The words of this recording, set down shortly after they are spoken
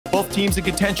Both teams in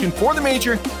contention for the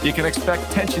major, you can expect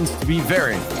tensions to be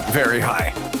very, very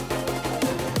high.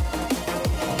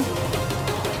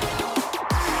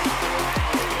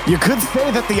 You could say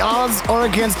that the odds are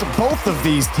against both of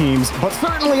these teams, but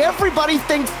certainly everybody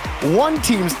thinks one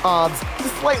team's odds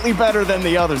is slightly better than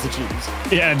the other's teams.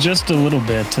 Yeah, just a little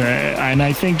bit. And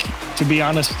I think, to be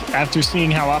honest, after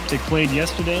seeing how OpTic played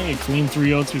yesterday, a clean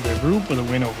 3-0 through their group with a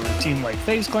win over a team like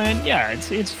FaZe Clan, yeah,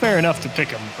 it's fair enough to pick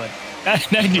them, but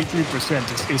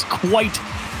 93% is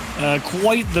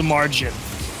quite the margin,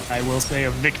 I will say,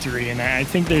 of victory. And I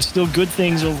think there's still good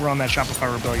things over on that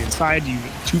Shopify Rebellion side.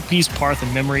 Two-piece, Parth,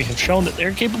 and Memory have shown that they're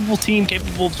a capable team,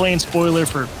 capable of playing spoiler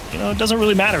for, it doesn't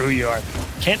really matter who you are.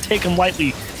 Can't take them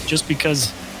lightly just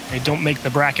because they don't make the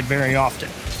bracket very often.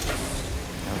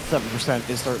 7%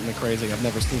 is certainly crazy. I've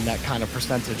never seen that kind of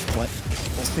percentage, but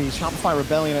we'll see. Shopify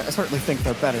Rebellion, I certainly think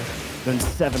they're better than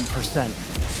 7%.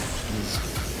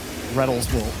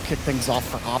 Reddles will kick things off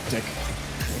for OpTic.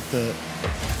 The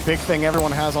big thing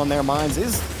everyone has on their minds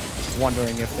is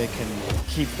wondering if they can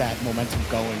keep that momentum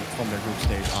going from their group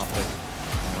stage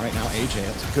OpTic. And right now, AJ,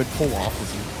 it's a good pull-off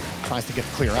as he tries to get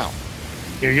the clear out.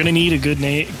 You're going to need a good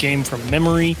game from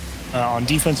Memory. On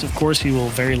defense, of course, he will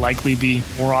very likely be,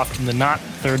 more often than not,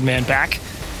 third man back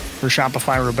for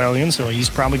Shopify Rebellion, so he's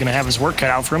probably going to have his work cut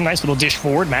out for him. Nice little dish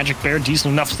forward. Magic Bear,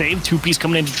 decent enough save. Two-piece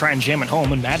coming in to try and jam it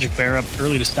home, and Magic Bear up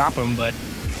early to stop him, but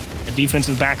the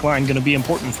defensive back line going to be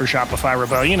important for Shopify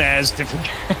Rebellion, as to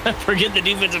forget the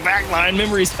defensive back line.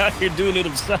 Memory's out here doing it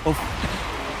himself.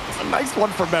 It's a nice one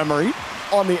for Memory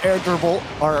on the air dribble,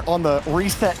 or on the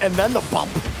reset, and then the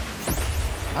bump.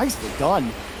 Nicely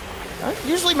done.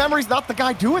 Usually Memory's not the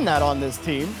guy doing that on this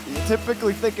team. You're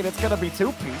typically thinking it's going to be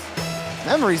two-piece.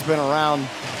 Memory's been around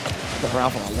for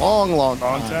a long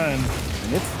time.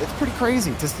 And it's pretty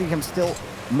crazy to see him still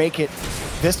make it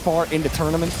this far into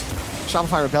tournaments.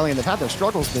 Shopify Rebellion, they've had their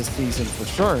struggles this season for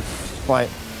sure, but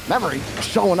Memory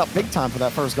showing up big time for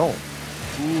that first goal.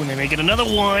 Ooh, and they make it another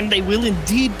one. They will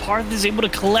indeed. Parth is able to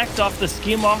collect off the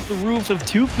skim off the roof of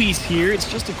two-piece here.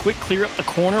 It's just a quick clear up the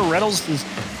corner. Reddles is,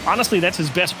 honestly, that's his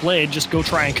best play. Just go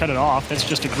try and cut it off. That's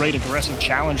just a great aggressive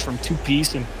challenge from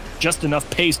two-piece and just enough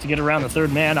pace to get around the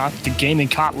third man. OpTic Gaming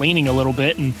caught leaning a little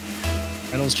bit, and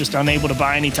Reddles just unable to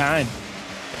buy any time.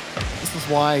 This is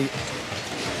why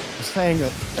I'm saying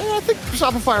that I think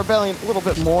Shopify Rebellion a little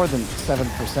bit more than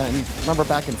 7%. And remember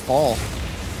back in fall,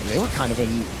 they were kind of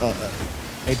in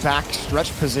a back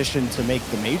stretch position to make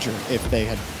the major if they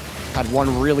had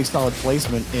one really solid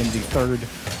placement in the third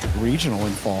regional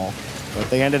in fall, but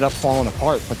they ended up falling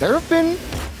apart. But there have been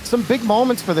some big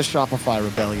moments for the Shopify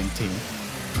Rebellion team.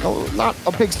 Not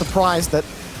a big surprise that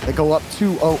they go up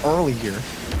 2-0 early here,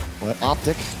 but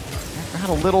OpTic had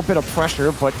a little bit of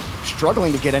pressure, but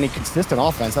struggling to get any consistent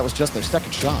offense. That was just their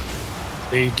second shot.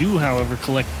 They do, however,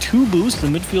 collect two boosts, the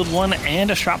midfield one and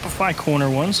a Shopify corner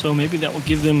one, so maybe that will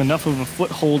give them enough of a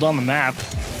foothold on the map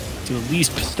to at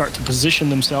least start to position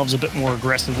themselves a bit more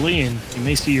aggressively, and you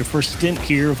may see your first stint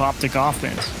here of OpTic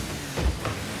offense.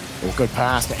 Oh, good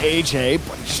pass to AJ,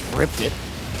 but he just ripped it.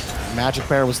 Magic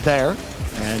Bear was there,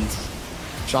 and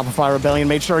Shopify Rebellion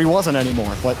made sure he wasn't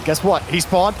anymore. But guess what? He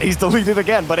spawned, he's deleted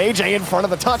again, but AJ in front of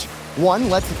the touch. One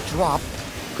lets it drop,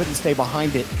 couldn't stay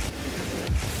behind it.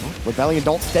 Rebellion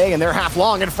don't stay, and they're half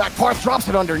long. In fact, Parth drops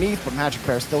it underneath, but Magic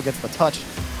Bear still gets the touch,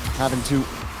 having to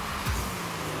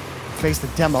face the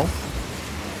demo.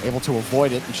 Able to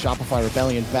avoid it, and Shopify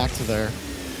Rebellion back to their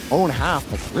own half,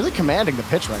 but really commanding the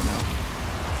pitch right now.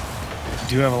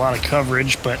 Do have a lot of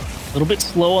coverage, but a little bit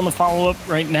slow on the follow-up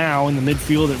right now, in the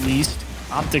midfield at least.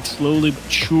 OpTic slowly but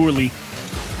surely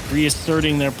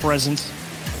reasserting their presence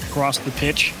across the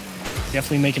pitch.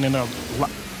 Definitely making it a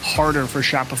lot harder for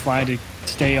Shopify to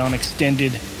stay on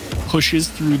extended pushes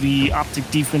through the OpTic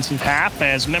defensive half,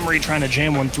 as Memory trying to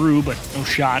jam one through, but no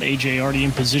shot. AJ already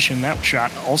in position. That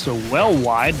shot also well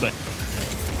wide, but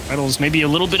Reddles maybe a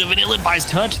little bit of an ill-advised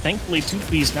touch. Thankfully,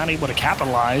 two-piece not able to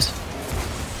capitalize.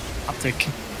 OpTic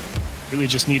really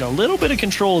just need a little bit of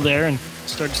control there and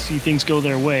start to see things go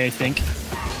their way, I think.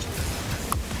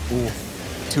 Ooh,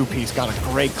 two-piece got a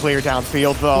great clear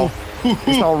downfield, though.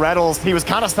 You saw Reddles, he was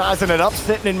kind of sizing it up,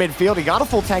 sitting in midfield. He got a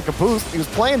full tank of boost. He was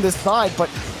playing this side, but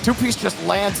two-piece just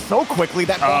lands so quickly.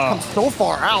 That ball comes so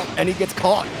far out, and he gets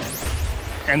caught.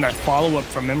 And that follow-up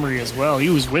from Memory as well. He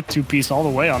was with two-piece all the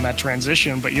way on that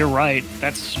transition, but you're right.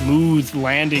 That smooth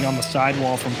landing on the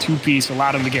sidewall from two-piece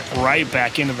allowed him to get right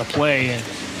back into the play. And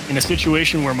in a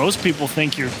situation where most people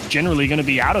think you're generally going to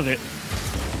be out of it,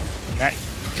 that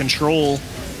control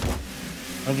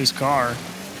of his car,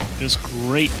 just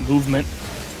great movement.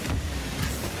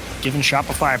 giving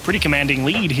Shopify a pretty commanding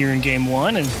lead here in game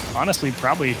one, and honestly,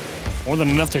 probably more than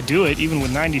enough to do it, even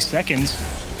with 90 seconds.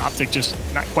 OpTic just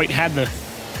not quite had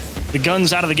the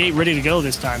guns out of the gate ready to go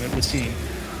this time, it would seem.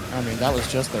 I mean, that was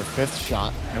just their 5th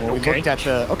shot. And when we looked at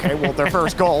their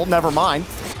first goal, never mind.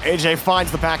 AJ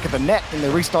finds the back of the net, and they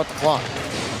restart the clock.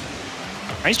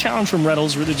 Nice challenge from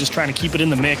Reddles, really just trying to keep it in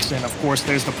the mix. And, of course,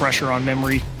 there's the pressure on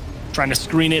Memory, trying to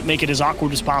screen it, make it as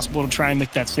awkward as possible to try and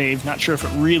make that save. Not sure if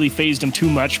it really phased him too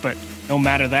much, but no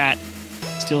matter that,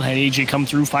 still had AJ come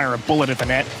through, fire a bullet at the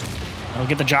net. They'll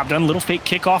get the job done. Little fake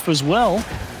kickoff as well.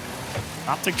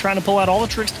 OpTic trying to pull out all the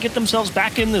tricks to get themselves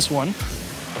back in this one.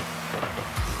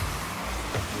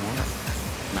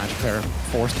 Magic Pair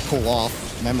forced to pull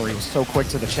off. Memory was so quick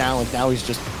to the challenge. Now he's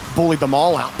just bullied them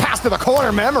all out. Pass to the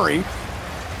corner. Memory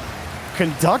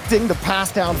conducting the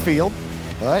pass downfield,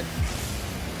 but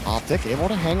OpTic able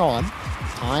to hang on.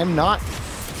 Time not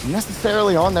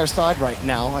necessarily on their side right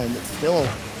now, and it's still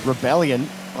Rebellion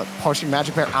pushing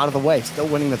Magic Pair out of the way, still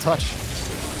winning the touch.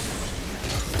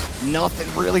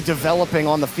 Nothing really developing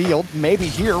on the field. Maybe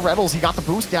here, Reddles, he got the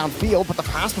boost downfield, but the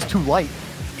pass was too light.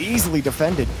 Easily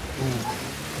defended.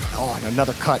 Oh, and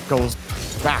another cut goes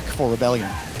back for Rebellion.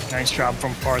 Nice job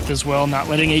from Parth as well, not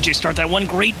letting AJ start that one.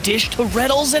 Great dish to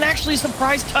Reddles, and actually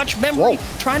surprise touch. Memory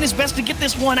trying his best to get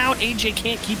this one out. AJ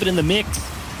can't keep it in the mix.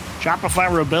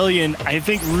 Shopify Rebellion, I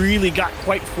think, really got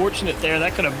quite fortunate there.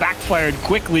 That could have backfired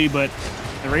quickly, but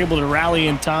they're able to rally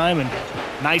in time, and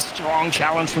nice, strong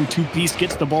challenge from 2Piece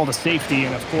gets the ball to safety.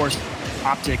 And, of course,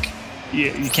 OpTic,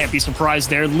 you can't be surprised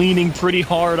there, leaning pretty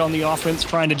hard on the offense,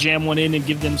 trying to jam one in and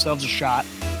give themselves a shot.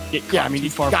 Yeah, I mean,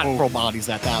 you've got to throw bodies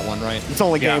at that one, right? It's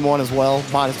only game one as well.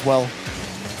 Might as well.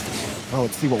 Well,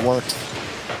 let's see what works.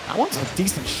 That one's a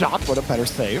decent shot, but a better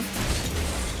save.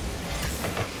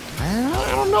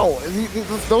 I don't know.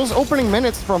 Those opening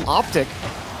minutes from OpTic,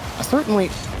 I certainly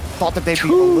thought that they'd be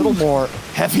a little more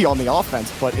heavy on the offense,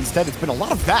 but instead it's been a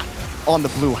lot of that on the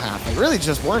blue half. They really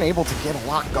just weren't able to get a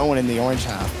lot going in the orange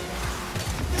half.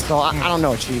 So I don't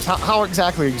know, Chiefs. How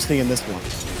exactly are you seeing this one?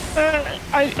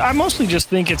 I mostly just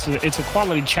think it's a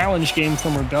quality challenge game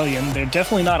from Rebellion. They're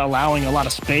definitely not allowing a lot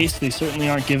of space. They certainly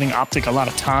aren't giving OpTic a lot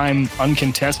of time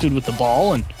uncontested with the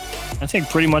ball, and I think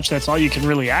pretty much that's all you can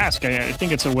really ask. I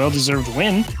think it's a well-deserved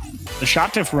win. The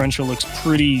shot differential looks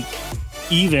pretty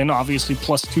even, obviously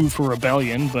 +2 for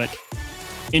Rebellion, but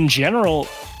in general,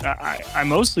 I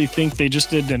mostly think they just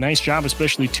did a nice job,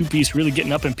 especially 2Piece, really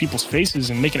getting up in people's faces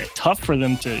and making it tough for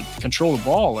them to control the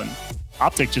ball, and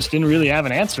OpTic just didn't really have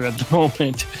an answer at the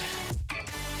moment.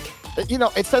 You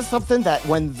know, it says something that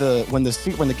when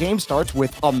the game starts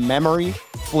with a memory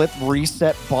flip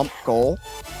reset bump goal,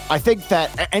 I think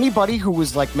that anybody who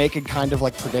was like making kind of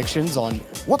like predictions on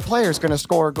what player is going to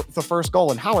score the first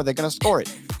goal and how are they going to score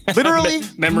it, literally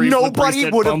nobody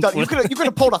would have done. You could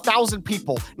have pulled 1,000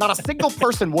 people. Not a single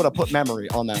person would have put memory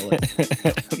on that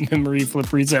list. Memory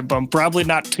flip reset bump, probably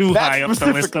not too high up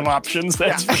the list of options.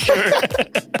 That's for sure.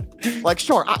 Like,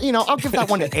 sure, I'll give that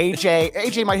one to AJ.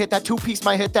 AJ might hit that. 2Piece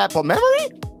might hit that, but memory?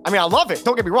 I mean, I love it.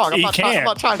 Don't get me wrong. I'm not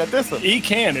trying to diss him. He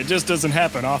can. It just doesn't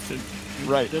happen often.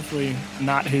 Right. Definitely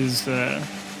not his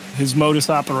modus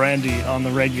operandi on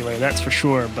the regular, that's for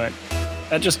sure. But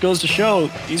that just goes to show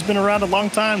he's been around a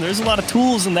long time. There's a lot of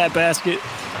tools in that basket.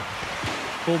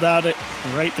 Pulled out at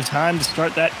the time to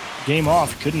start that game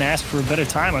off. Couldn't ask for a better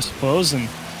time, I suppose. And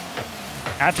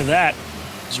after that,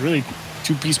 it was really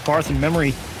 2Piece, Parth, and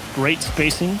Memory. Great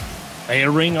spacing,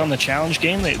 layering on the challenge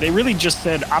game. They really just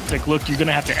said, OpTic, look, you're going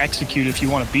to have to execute if you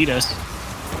want to beat us.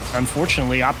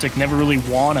 Unfortunately, OpTic never really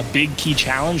won a big key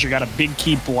challenge or got a big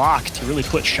key block to really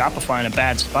put Shopify in a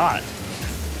bad spot.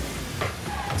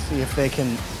 Let's see if they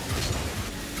can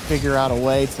figure out a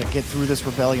way to get through this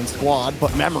Rebellion squad.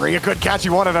 But Memory, a good catch. He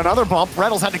wanted another bump.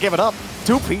 Reddles had to give it up.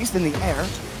 2Piece in the air.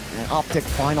 And OpTic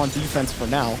fine on defense for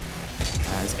now.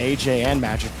 As AJ and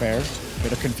Magic Bear.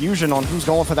 Bit of confusion on who's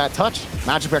going for that touch.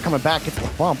 Magic Bear coming back, gets the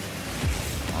bump.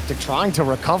 OpTic trying to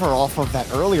recover off of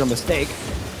that earlier mistake.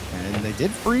 And they did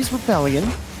freeze Rebellion.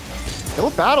 Still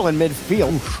a battle in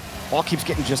midfield. Ball keeps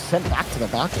getting just sent back to the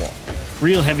back wall.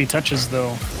 Real heavy touches,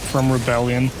 though, from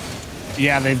Rebellion.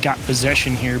 Yeah, they've got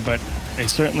possession here, but they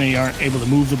certainly aren't able to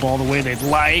move the ball the way they'd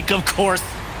like, of course.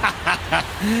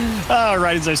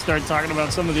 Right as I start talking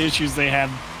about some of the issues they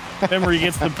have, Memory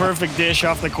gets the perfect dish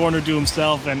off the corner to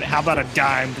himself, and how about a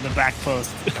dime to the back post?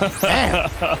 Damn.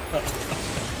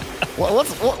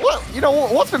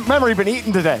 What's Memory been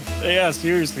eating today? Yeah,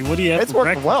 seriously, what do you have It's for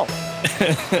working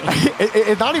breakfast? well.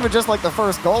 It's not even just like the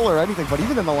first goal or anything, but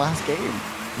even in the last game,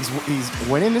 he's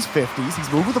winning his 50s.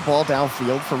 He's moving the ball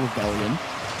downfield for Rebellion.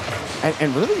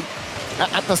 And really,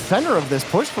 at the center of this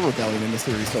push for Rebellion in the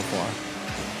series so far.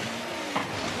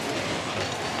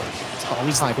 It's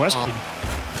always the question.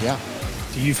 Yeah.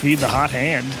 Do you feed the hot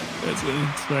hand? It's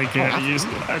like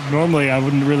normally I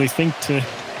wouldn't really think to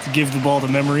give the ball to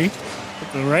Memory.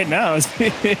 But right now,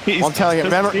 I'm telling you,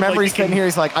 Memory's sitting here.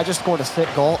 He's like, I just scored a sick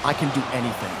goal. I can do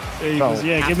anything. He goes,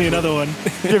 yeah, give me another one.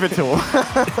 Give it to him.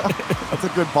 That's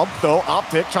a good bump, though.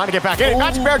 OpTic trying to get back in.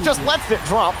 Magic Bear just lets it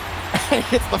drop. And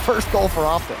hits the first goal for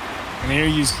OpTic. And here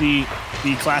you see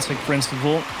the classic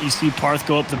principle. You see Parth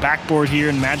go up the backboard here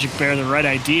and Magic Bear the right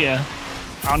idea.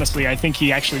 Honestly, I think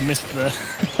he actually missed the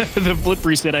the flip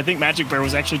reset. I think Magic Bear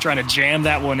was actually trying to jam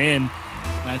that one in.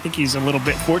 And I think he's a little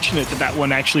bit fortunate that that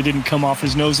one actually didn't come off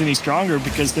his nose any stronger,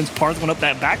 because since Parth went up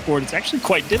that backboard, it's actually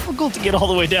quite difficult to get all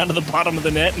the way down to the bottom of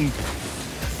the net. And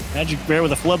Magic Bear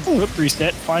with a flip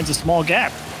reset finds a small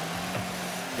gap.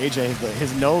 AJ,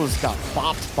 his nose got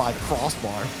bopped by the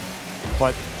crossbar.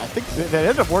 But I think that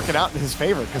ended up working out in his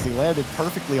favor because he landed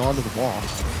perfectly onto the ball.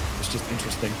 It's just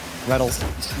interesting. Reynolds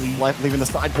leaving the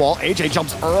side wall. AJ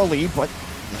jumps early, but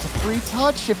it's a free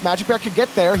touch. If Magic Bear could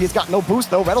get there, he's got no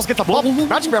boost though. Reynolds gets a bump.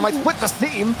 Magic Bear might split the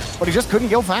seam, but he just couldn't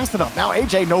go fast enough. Now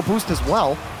AJ, no boost as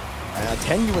well.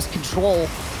 Tenuous control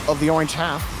of the orange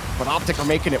half, but OpTic are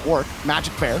making it work.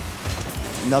 Magic Bear,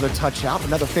 another touch out,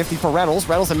 another 50 for Reynolds.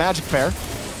 Reynolds and Magic Bear.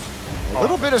 A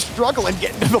little bit of struggle in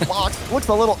getting to the box. Looks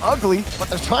a little ugly, but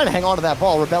they're trying to hang on to that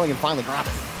ball. Rebellion finally grabbed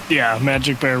it. Yeah,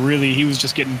 Magic Bear really, he was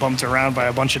just getting bumped around by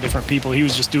a bunch of different people. He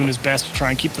was just doing his best to try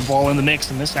and keep the ball in the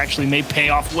mix, and this actually may pay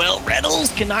off well.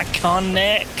 Reynolds cannot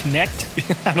connect.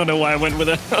 I don't know why I went with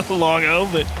a long O,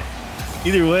 but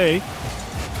either way,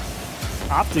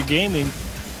 OpTic Gaming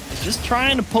just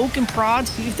trying to poke and prod,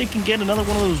 see if they can get another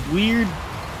one of those weird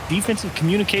defensive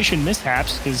communication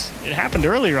mishaps, because it happened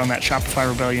earlier on that Shopify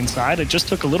Rebellion side. It just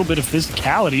took a little bit of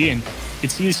physicality, and you can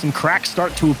see some cracks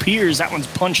start to appear as that one's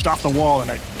punched off the wall,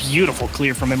 and a beautiful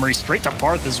clear from Memory straight to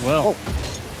Parth as well.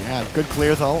 Oh, yeah, good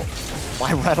clear though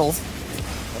by Reynolds.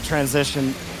 The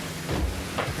transition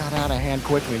got out of hand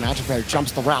quickly. Magic Bear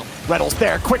jumps the route. Reynolds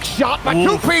there, quick shot, but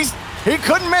two-piece. He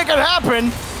couldn't make it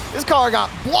happen. His car got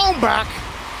blown back.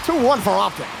 2-1 for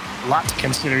OpTic. A lot to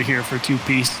consider here for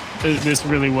two-piece. This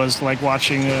really was like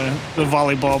watching the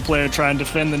volleyball player try and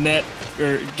defend the net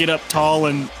or get up tall,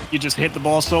 and you just hit the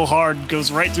ball so hard, it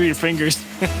goes right through your fingers.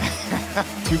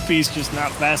 Two-piece just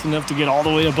not fast enough to get all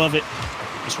the way above it.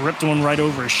 Just ripped one right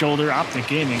over his shoulder. OpTic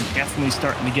Gaming definitely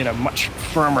starting to get a much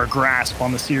firmer grasp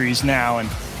on the series now, and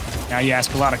now you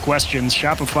ask a lot of questions.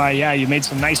 Shopify, yeah, you made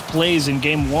some nice plays in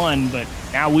game one, but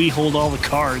now we hold all the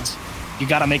cards. You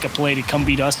got to make a play to come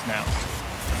beat us now.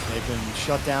 They've been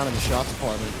shut down in the shot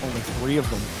department, only 3 of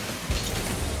them.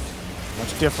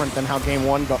 Much different than how game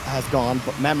one has gone,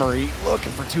 but Memory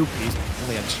looking for two-piece.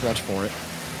 Really had to stretch for it.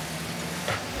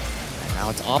 And now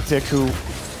it's OpTic who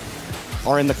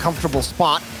are in the comfortable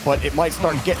spot, but it might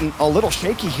start getting a little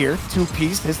shaky here.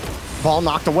 Two-piece, his ball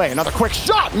knocked away. Another quick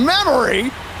shot.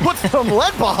 Memory puts some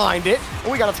lead behind it.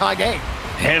 We got a tie game.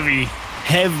 Heavy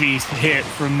hit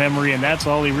from Memory, and that's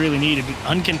all he really needed.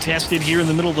 Uncontested here in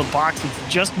the middle of the box.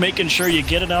 It's just making sure you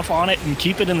get enough on it and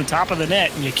keep it in the top of the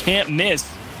net, and you can't miss.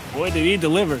 Boy, did he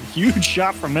deliver. Huge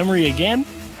shot from Memory again.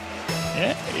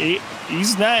 Yeah,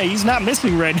 he's not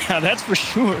missing right now, that's for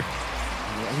sure.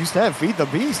 Yeah, you said feed the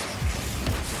beast.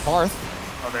 Parth.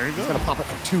 Oh, there you go. He's going to pop it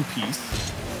for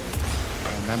two-piece.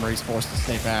 Memory's forced to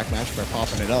stay back. Magic Bear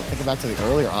popping it up. Thinking back to the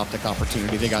earlier OpTic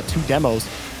opportunity, they got 2 demos,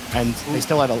 and they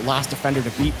still had a last defender to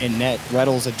beat in net.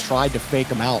 Reynolds had tried to fake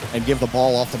him out and give the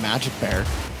ball off to Magic Bear.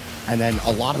 And then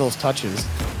a lot of those touches,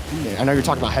 I know you're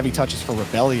talking about heavy touches for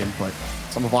Rebellion, but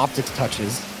some of OpTic's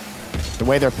touches, the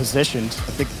way they're positioned,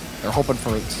 I think they're hoping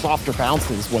for softer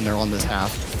bounces when they're on this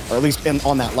half, or at least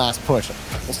on that last push.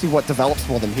 We'll see what develops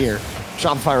for them here.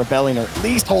 Shopify Rebellion are at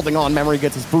least holding on. Memory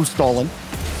gets his boost stolen.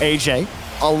 AJ,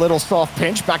 a little soft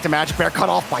pinch, back to Magic Bear, cut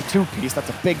off by two-piece. That's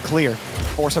a big clear.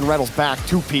 Forcing Reynolds back,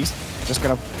 two-piece. Just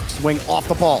gonna swing off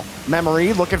the ball.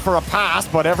 Memory looking for a pass,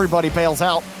 but everybody bails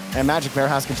out, and Magic Bear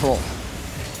has control.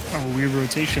 A weird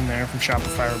rotation there from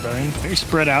Shopify Rebellion. Very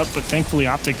spread out, but thankfully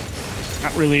OpTic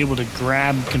not really able to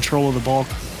grab control of the ball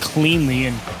cleanly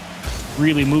and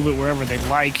really move it wherever they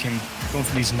like, and going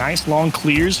for these nice long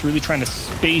clears, really trying to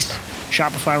space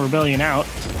Shopify Rebellion out.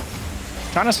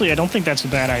 Honestly, I don't think that's a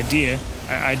bad idea.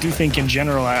 I do think in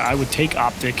general I would take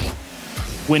OpTic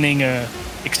winning a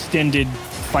extended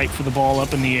fight for the ball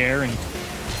up in the air and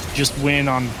just win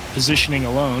on positioning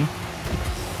alone.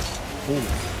 Ooh.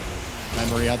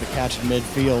 Memory had the catch in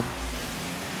midfield.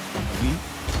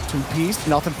 Two-piece,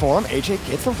 nothing for him. AJ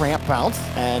gets a ramp bounce,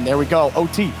 and there we go.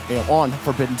 OT on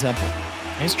Forbidden Temple.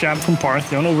 Nice job from Parth.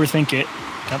 Don't overthink it.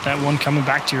 Got that one coming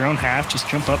back to your own half. Just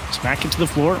jump up, smack it to the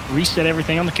floor, reset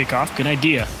everything on the kickoff. Good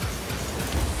idea.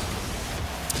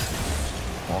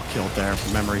 Ball killed there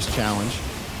for Memory's challenge.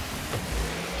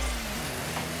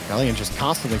 Rebellion just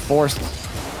constantly forced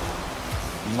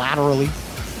laterally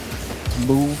to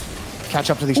move, catch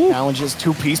up to these challenges.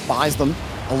 Two-piece buys them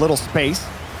a little space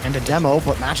and a demo,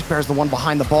 but Magic Bear is the one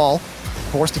behind the ball.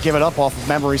 Forced to give it up off of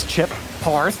Memory's chip.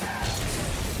 Parth,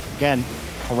 again,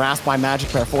 harassed by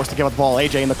Magic Bear, forced to give up the ball.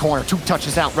 AJ in the corner, 2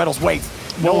 touches out. Reynolds waits.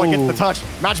 No one gets the touch.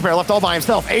 Magic Bear left all by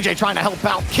himself. AJ trying to help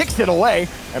out, kicks it away,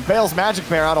 and bails Magic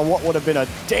Bear out on what would have been a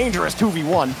dangerous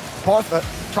 2v1.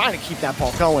 Parth trying to keep that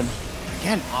ball going.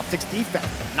 Again, OpTic's defense,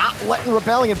 not letting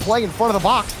Rebellion play in front of the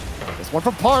box. This one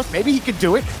from Parth, maybe he could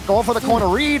do it. Going for the corner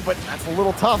read, but that's a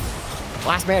little tough.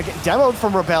 Last man getting demoed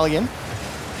from Rebellion.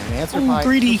 And answered by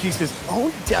Two-Piece's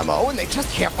own demo, and they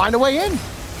just can't find a way in.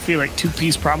 I feel like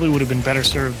Two-Piece probably would have been better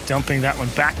served dumping that one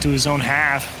back to his own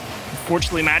half.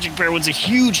 Unfortunately, Magic Bear was a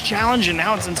huge challenge, and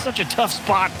now it's in such a tough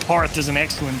spot. Parth does an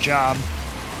excellent job,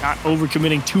 not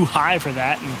overcommitting too high for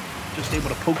that, and just able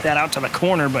to poke that out to the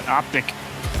corner, but OpTic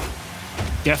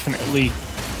definitely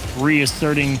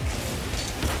reasserting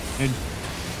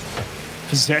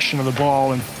possession of the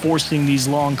ball and forcing these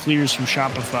long clears from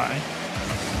Shopify.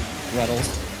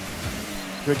 Reynolds,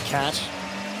 good catch.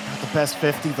 Not the best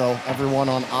 50, though. Everyone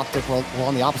on OpTic were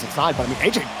on the opposite side, but I mean,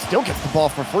 AJ still gets the ball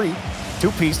for free.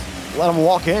 Two-piece, let him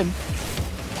walk in.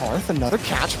 Parth, another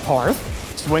catch.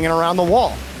 Parth swinging around the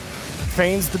wall.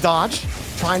 Feigns the dodge,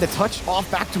 trying to touch off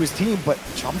back to his team, but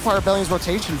Shopify Rebellion's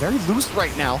rotation very loose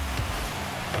right now.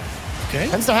 Okay.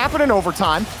 Tends to happen in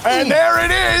overtime. And there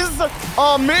it is!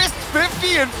 A missed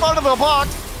 50 in front of the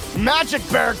box. Magic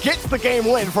Bear gets the game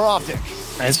win for OpTic.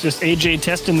 It's just AJ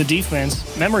testing the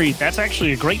defense. Memory, that's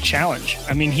actually a great challenge.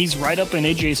 I mean, he's right up in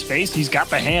AJ's face. He's got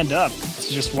the hand up. It's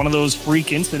just one of those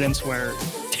freak incidents where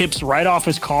tips right off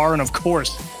his car. And of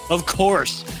course,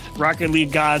 Rocket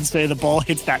League gods say the ball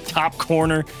hits that top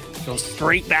corner, goes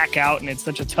straight back out. And it's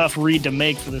such a tough read to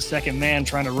make for the second man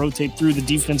trying to rotate through the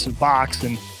defensive box.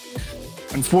 And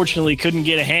unfortunately, couldn't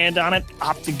get a hand on it.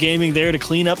 OpTic Gaming there to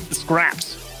clean up the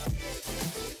scraps.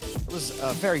 It was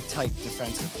a very tight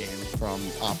defensive game from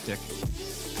OpTic.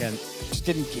 Again, just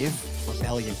didn't give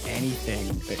Rebellion anything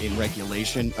in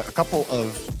regulation. A couple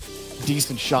of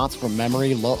decent shots from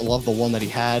Memory. Love the one that he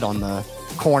had on the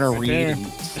corner read and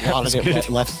slotted it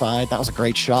left side. That was a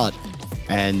great shot.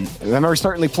 And Memory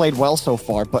certainly played well so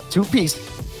far, but Two-Piece,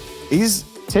 he's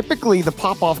typically the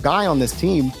pop-off guy on this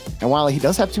team. And while he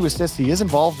does have 2 assists, he is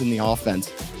involved in the offense.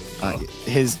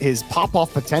 His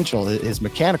pop-off potential, his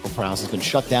mechanical prowess has been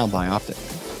shut down by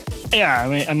OpTic.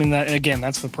 Yeah, I mean that, again,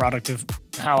 that's the product of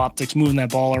how OpTic's moving that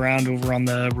ball around over on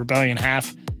the Rebellion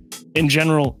half. In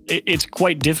general, it's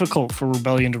quite difficult for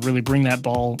Rebellion to really bring that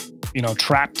ball,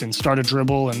 trapped and start a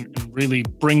dribble and really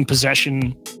bring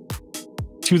possession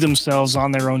to themselves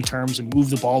on their own terms and move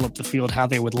the ball up the field how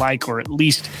they would like, or at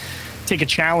least take a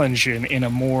challenge in a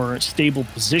more stable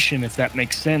position, if that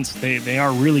makes sense. They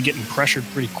are really getting pressured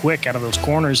pretty quick out of those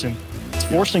corners, and it's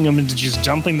forcing them into just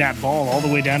dumping that ball all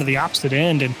the way down to the opposite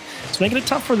end, and it's making it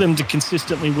tough for them to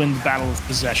consistently win the battle of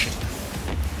possession.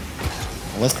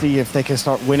 Let's see if they can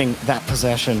start winning that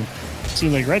possession.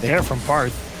 Seems like right there from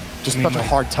Parth. Just such a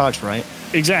hard touch, right?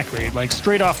 Exactly. Like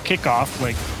straight off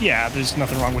kickoff, yeah, there's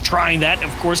nothing wrong with trying that.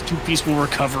 Of course, Two-Piece will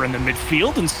recover in the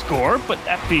midfield and score. But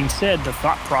that being said, the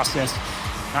thought process,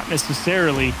 not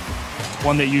necessarily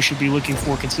one that you should be looking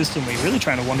for consistently. Really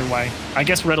trying to wonder why. I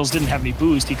guess Reynolds didn't have any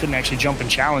boost. He couldn't actually jump and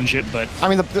challenge it. But I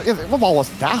mean, the ball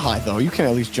wasn't that high, though. You can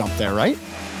at least jump there, right?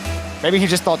 Maybe he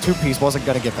just thought Two-Piece wasn't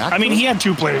going to get back. I mean, he had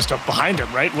 2 players stuck behind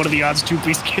him, right? What are the odds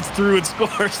Two-Piece gets through and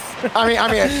scores?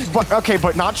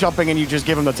 but not jumping and you just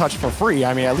give him the touch for free.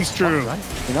 I mean, at least true, right?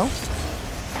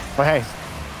 But hey,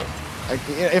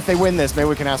 if they win this, maybe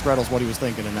we can ask Reynolds what he was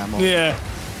thinking in that moment. Yeah.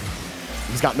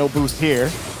 He's got no boost here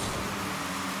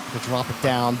to drop it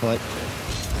down, but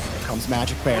here comes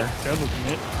Magic Bear.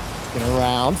 Get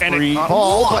around, free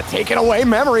ball, but taken away.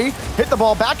 Memory hit the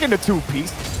ball back into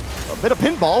Two-Piece. A bit of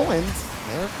pinball, and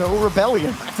there go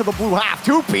Rebellion. Back to the blue half.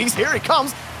 Two-Piece, here he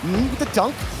comes. With the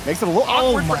dunk. Makes it a little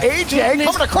awkward for AJ.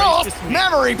 Coming across.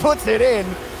 Memory puts it in.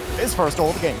 His first goal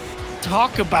of the game.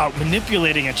 Talk about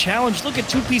manipulating a challenge. Look at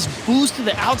Two-Piece boost to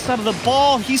the outside of the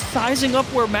ball. He's sizing up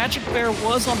where Magic Bear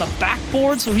was on the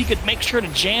backboard so he could make sure to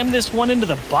jam this one into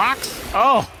the box.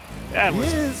 Oh, that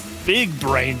was big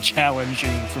brain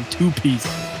challenging from Two-Piece.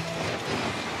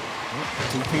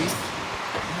 Two-Piece.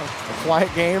 A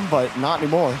quiet game, but not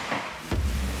anymore.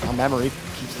 Now Memory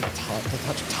keeps the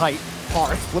touch tight.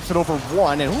 Parth flips it over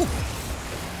one, and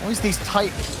always these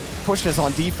tight pushes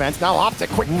on defense. Now OpTic,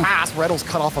 quick pass. Reynolds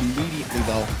cut off immediately,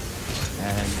 though.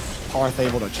 And Parth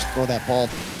able to just throw that ball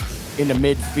into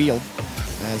midfield.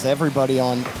 As everybody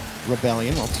on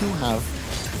Rebellion, well, 2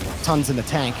 have tons in the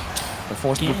tank. They're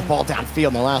forced to move the ball downfield,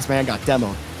 and the last man got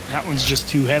demoed. That one's just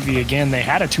too heavy again. They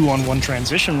had a 2-on-1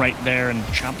 transition right there, and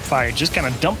Shopify just kind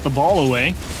of dumped the ball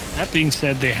away. That being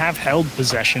said, they have held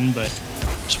possession, but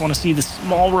just want to see the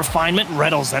small refinement.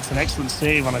 Reynolds, that's an excellent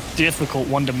save on a difficult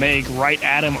one to make. Right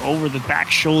at him over the back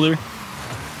shoulder.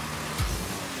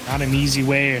 Not an easy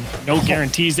way, and no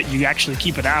guarantees that you actually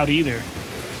keep it out either.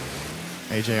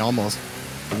 AJ almost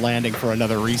landing for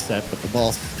another reset, but the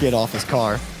ball skid off his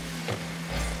car.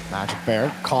 Magic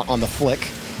Bear caught on the flick.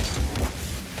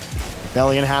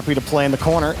 Rebellion happy to play in the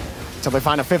corner until they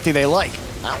find a 50 they like.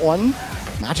 That one,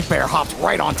 Magic Bear hopped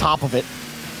right on top of it.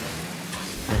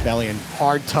 Rebellion,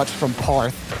 hard touch from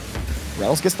Parth.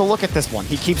 Reynolds gets to look at this one.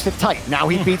 He keeps it tight. Now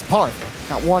he beats Parth.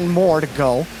 Got one more to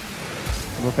go.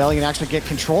 The Rebellion actually get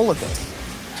control of this.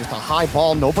 Just a high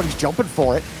ball, nobody's jumping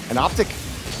for it. And OpTic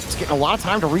is getting a lot of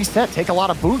time to reset, take a lot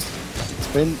of boost.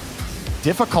 It's been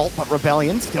difficult, but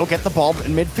Rebellion still get the ball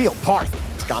in midfield. Parth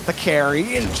got the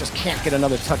carry and just can't get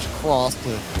another touch across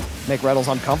to make Reynolds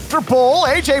uncomfortable.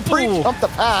 AJ pre-jumped the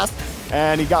pass,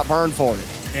 and he got burned for it.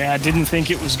 Yeah, I didn't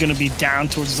think it was going to be down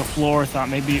towards the floor. Thought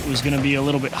maybe it was going to be a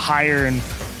little bit higher, and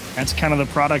that's kind of the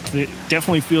product that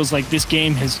definitely feels like this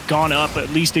game has gone up at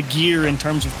least a gear in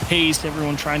terms of pace.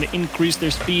 Everyone trying to increase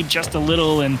their speed just a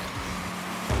little, and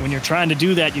when you're trying to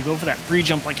do that, you go for that free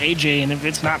jump like AJ, and if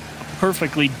it's not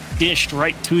perfectly dished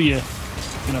right to you,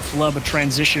 gonna flub a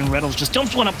transition. Reynolds just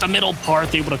dumps one up the middle.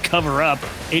 Parth able to cover up.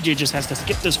 AJ just has to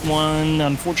skip this one.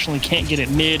 Unfortunately, can't get it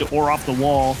mid or off the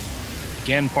wall.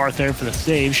 Again, Parth there for the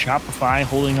save. Shopify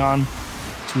holding on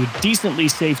to a decently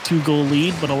safe 2-goal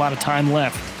lead, but a lot of time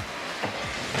left.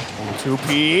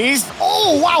 2-piece.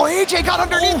 Oh, wow, AJ got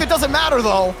underneath. It doesn't matter,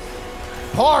 though.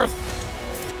 Parth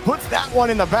puts that one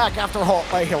in the back after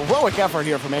a heroic effort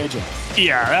here from AJ.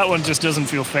 Yeah, that one just doesn't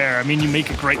feel fair. I mean, you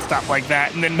make a great stop like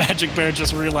that, and then Magic Bear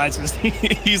just realizes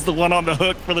he's the one on the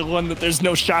hook for the one that there's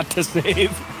no shot to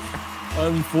save.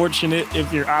 Unfortunate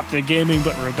if you're OpTic Gaming,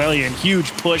 but Rebellion,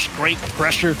 huge push, great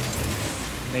pressure.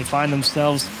 They find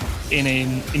themselves in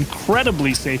an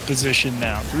incredibly safe position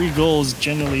now. 3 goals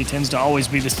generally tends to always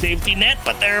be the safety net,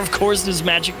 but there, of course, is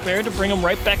Magic Bear to bring them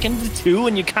right back into 2,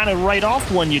 and you kind of write off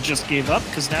one you just gave up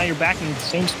because now you're back in the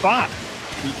same spot.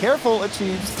 Be careful,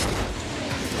 Achieves.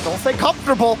 Don't stay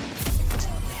comfortable.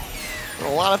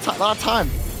 A lot of time.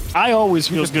 I always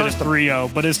feel good at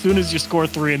 3-0, but as soon as you score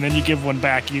 3 and then you give one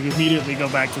back, you immediately go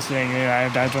back to saying,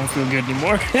 yeah, I don't feel good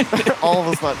anymore. All of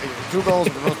a sudden, 2 goals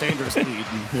with the most dangerous lead,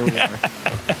 and here we are.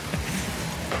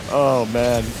 Oh,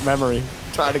 man. Memory.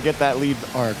 Trying to get that lead,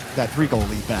 or that 3-goal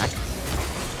lead back.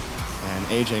 And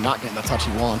AJ not getting the touch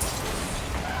he wants.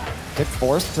 Get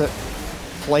forced to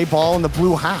play ball in the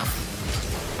blue half.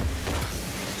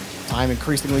 Time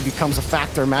increasingly becomes a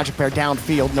factor. Magic Bear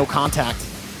downfield, no contact.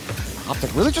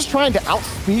 OpTic really just trying to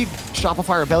outspeed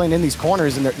Shopify Rebellion in these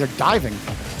corners, and they're diving.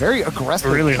 Very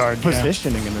aggressive really hard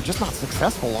positioning, and they're just not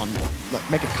successful on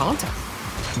making contact.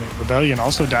 I mean, Rebellion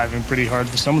also diving pretty hard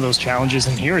for some of those challenges,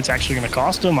 and here it's actually going to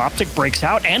cost them. OpTic breaks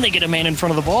out, and they get a man in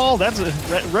front of the ball.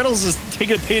 Reynolds is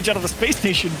taking a page out of the Space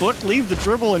Station book, leave the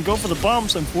dribble and go for the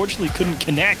bumps. Unfortunately, couldn't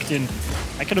connect, and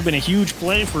that could have been a huge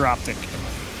play for OpTic.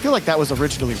 I feel like that was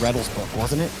originally Reynolds' book,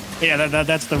 wasn't it? Yeah,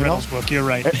 that's the Reynolds book. You're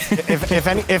right.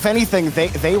 if anything,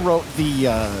 they wrote the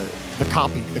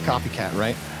copycat,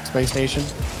 right? Space Station.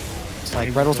 It's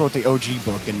like Reynolds wrote the OG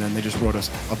book, and then they just wrote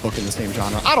a book in the same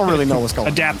genre. I don't really know what's going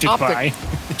on. Adapted by.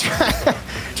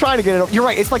 Trying to get it. You're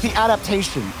right. It's like the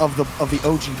adaptation of the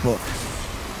OG book.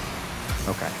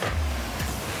 Okay.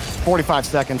 45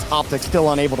 seconds. OpTic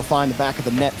still unable to find the back of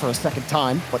the net for a second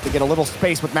time, but they get a little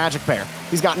space with Magic Bear.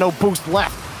 He's got no boost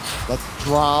left. Let's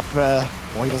drop.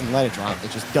 Well, he doesn't let it drop.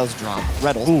 It just does drop.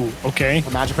 Reynolds. Ooh, okay.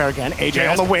 For Magic Bear again. AJ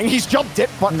on the wing. He's jumped it,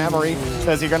 but Memory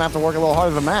says you're going to have to work a little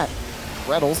harder than that.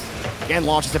 Reynolds again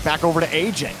launches it back over to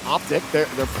AJ. OpTic,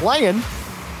 they're playing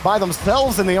by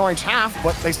themselves in the orange half,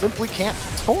 but they simply can't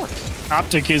score.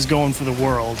 OpTic is going for the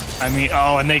world. I mean,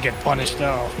 oh, and they get punished.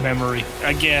 Oh, Memory.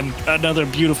 Again, another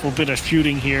beautiful bit of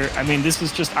shooting here. I mean, this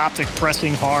is just OpTic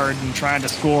pressing hard and trying to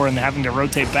score and having to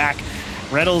rotate back.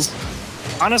 Reynolds,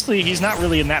 honestly, he's not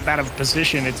really in that bad of a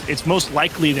position. It's most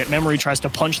likely that Memory tries to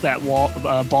punch that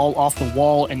ball off the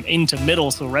wall and into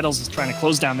middle, so Reynolds is trying to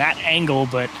close down that angle,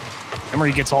 but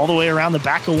Memory gets all the way around the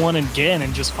back of one again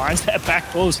and just finds that back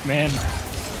post, man.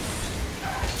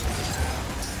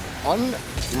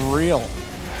 Unreal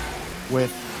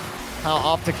with how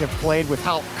OpTic have played, with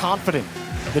how confident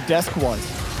the desk was.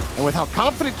 and with how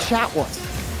confident chat was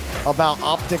about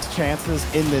OpTic's chances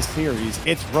in this series,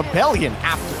 it's Rebellion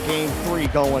after game 3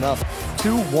 going up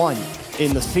 2-1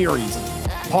 in the series.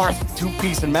 Parth,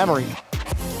 two-piece in memory,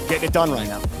 getting it done right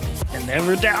now. And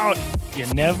never doubt, you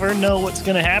never know what's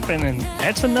going to happen. And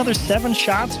that's another 7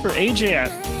 shots for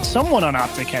AJ. Someone on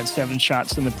OpTic had 7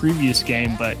 shots in the previous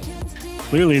game, but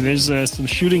clearly there's some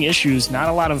shooting issues. Not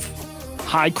a lot of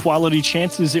high-quality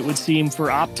chances, it would seem, for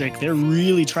OpTic. They're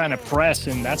really trying to press,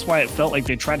 and that's why it felt like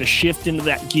they tried to shift into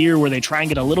that gear where they try and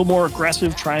get a little more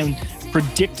aggressive, try and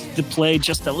predict the play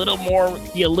just a little more,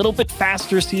 be a little bit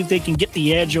faster, see if they can get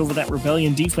the edge over that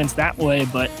Rebellion defense that way.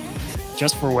 But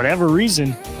just for whatever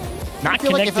reason, not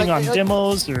connecting on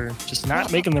demos or just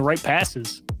not making the right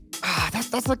passes.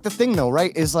 That's like the thing, though,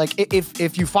 right? Is like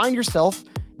if you find yourself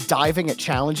diving at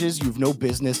challenges you've no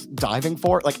business diving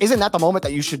for, like, isn't that the moment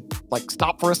that you should like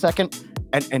stop for a second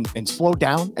and slow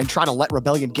down and try to let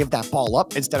Rebellion give that ball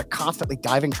up instead of constantly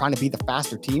diving trying to be the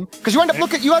faster team? Because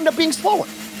you end up being slower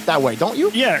that way, don't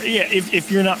you? Yeah. If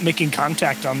you're not making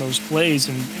contact on those plays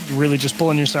and really just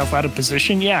pulling yourself out of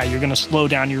position, yeah, you're going to slow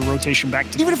down your rotation back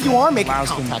to. Even if you are making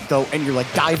contact though, and you're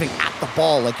like diving at the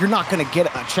ball, like you're not going to get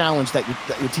a challenge that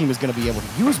your team is going to be able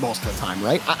to use most of the time,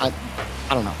 right? I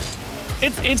don't know.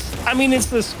 I mean, it's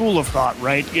the school of thought,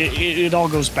 right? It all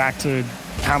goes back to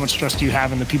how much trust you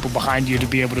have in the people behind you to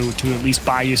be able to at least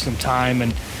buy you some time.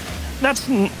 And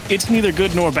it's neither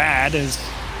good nor bad, as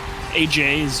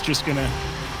AJ is just going to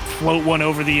float one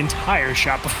over the entire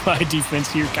Shopify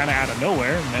defense here kind of out of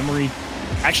nowhere. Memory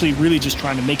actually really just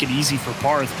trying to make it easy for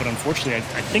Parth, but unfortunately,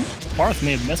 I think Parth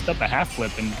may have messed up a half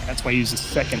flip, and that's why he used a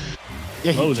second.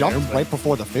 Yeah, he jumped right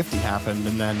before the 50 happened,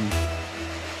 and then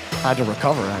had to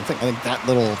recover. I think that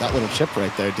little chip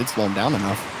right there did slow him down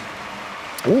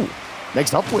enough. Ooh,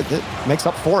 makes up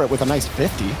for it with a nice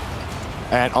 50.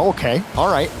 And okay,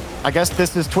 all right. I guess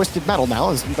this is Twisted Metal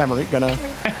now. Is Memory gonna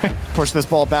push this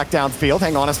ball back downfield?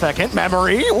 Hang on a second,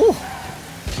 Memory. Ooh,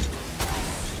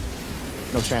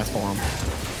 no chance for him.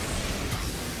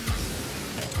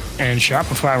 And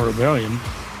Shopify Rebellion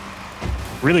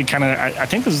really kind of. I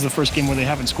think this is the first game where they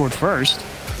haven't scored first.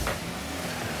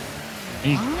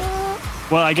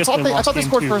 Well, I guess I thought they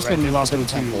scored first in they lost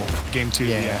game 2.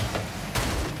 Yeah.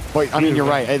 But I mean, you're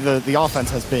right. The offense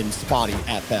has been spotty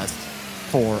at best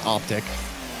for OpTic.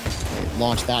 They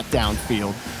launched that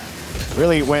downfield.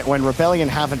 Really, when Rebellion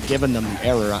haven't given them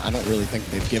error, I don't really think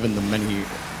they've given them many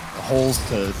holes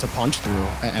to punch through.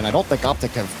 And I don't think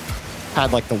OpTic have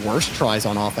had like the worst tries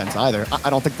on offense either. I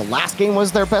don't think the last game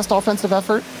was their best offensive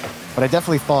effort, but I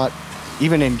definitely thought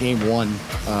even in game 1,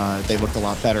 they looked a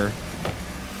lot better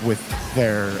with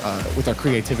their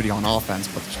creativity on offense,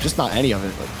 but just not any of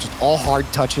it. Like just all hard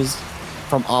touches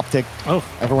from OpTic. Oh,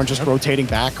 everyone just rotating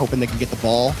back, hoping they can get the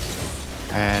ball.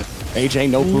 And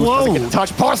AJ, no boost, doesn't get the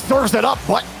touch. Parth serves it up,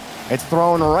 but it's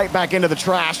thrown right back into the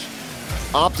trash.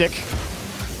 OpTic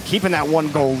keeping that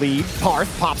 1-goal lead.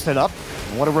 Parth pops it up.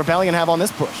 What do Rebellion have on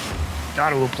this push? Got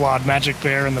to applaud Magic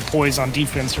Bear and the poise on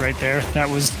defense right there. That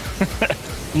was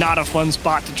not a fun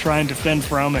spot to try and defend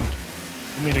from, and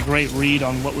he made a great read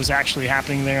on what was actually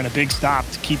happening there and a big stop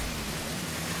to keep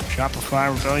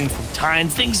Shopify Rebellion from tying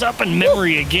things up in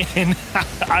Memory again.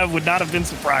 I would not have been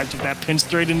surprised if that pinned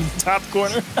straight in the top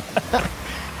corner.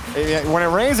 When it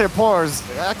rains, it pours.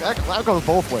 That goes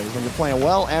both ways, when you're playing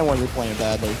well and when you're playing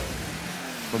badly.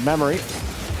 For Memory,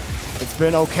 it's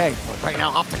been okay, but right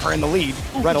now OpTic are in the lead.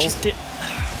 Reynolds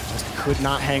just could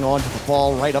not hang on to the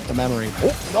ball right up to Memory.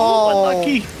 Oh,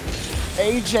 unlucky.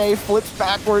 AJ flips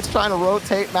backwards, trying to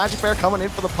rotate. Magic Bear coming in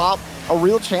for the pop. A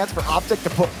real chance for OpTic to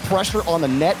put pressure on the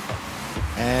net.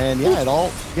 And yeah, it all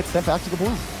gets sent back to the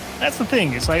blue. That's the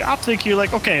thing. It's like OpTic, you're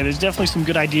like, okay, there's definitely some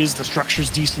good ideas. The structure's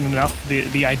decent enough.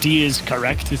 The idea is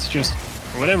correct. It's just,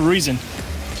 for whatever reason,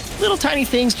 little tiny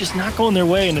things just not going their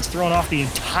way, and it's throwing off the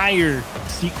entire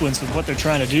sequence of what they're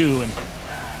trying to do. And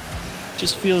it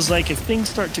just feels like if things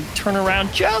start to turn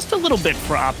around just a little bit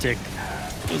for OpTic,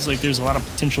 feels like there's a lot of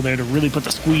potential there to really put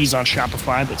the squeeze on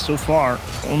Shopify, but so far,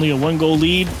 only a 1-goal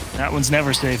lead. That one's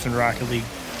never safe in Rocket League.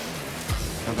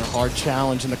 Another hard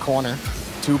challenge in the corner.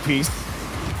 Two-piece.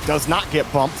 Does not get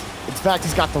bumped. In fact,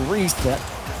 he's got the reset.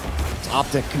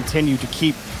 OpTic continue to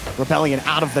keep Rebellion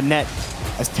out of the net,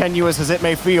 as tenuous as it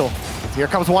may feel. Here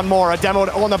comes one more. A demo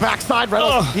on the backside.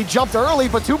 Reynolds, he jumped early,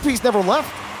 but two-piece never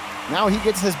left. Now he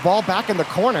gets his ball back in the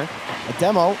corner. A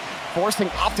demo forcing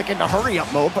OpTic into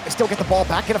hurry-up mode, but they still get the ball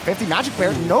back at a 50. Magic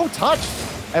Bear, no touch.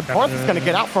 And Parth is going to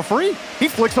get out for free. He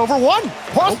flicks over one.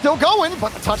 Parth still going,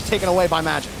 but the touch taken away by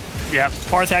Magic. Yeah,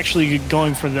 Parth actually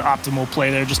going for the optimal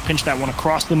play there. Just pinched that one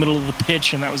across the middle of the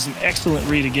pitch, and that was an excellent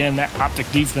read again. That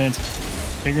OpTic defense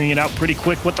figuring it out pretty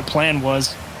quick what the plan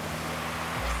was.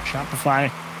 Shopify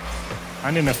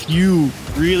finding a few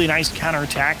really nice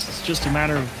counterattacks. It's just a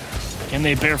matter of, can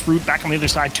they bear fruit? Back on the other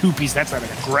side, two-piece. That's an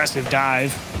aggressive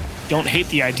dive. Don't hate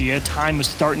the idea. Time is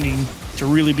starting to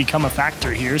really become a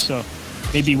factor here, so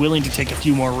may be willing to take a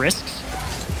few more risks.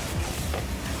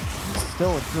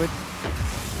 Still a good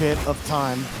bit of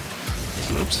time.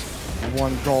 Oops.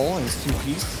 One goal and his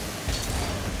two-piece.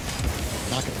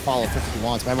 Not going to follow if he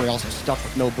wants. Memory also stuck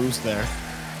with no boost there.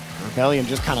 Rebellion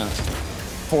just kind of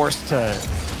forced to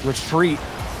retreat,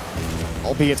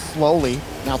 albeit slowly.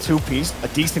 Now two-piece, a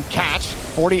decent catch,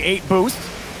 48 boost,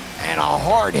 and a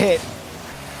hard hit.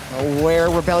 Where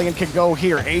Rebellion can go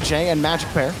here. AJ and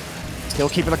Magic Bear still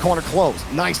keeping the corner closed.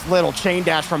 Nice little chain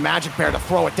dash from Magic Bear to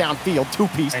throw it downfield.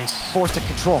 Two-piece, nice. Forced to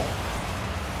control.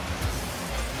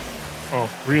 Oh,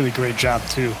 really great job,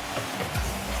 too.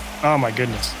 Oh, my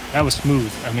goodness. That was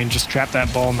smooth. I mean, just trapped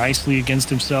that ball nicely against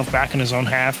himself, back in his own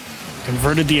half.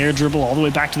 Converted the air dribble all the way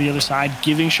back to the other side,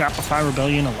 giving Shopify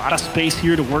Rebellion a lot of space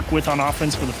here to work with on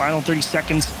offense for the final 30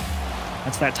 seconds.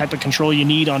 That's that type of control you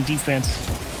need on defense,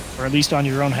 or at least on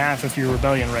your own half if you're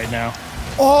Rebellion right now.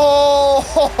 Oh!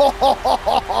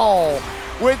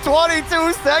 With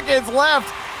 22 seconds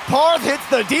left, Parth hits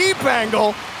the deep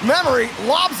angle. Memory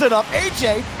lobs it up.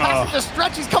 AJ passes to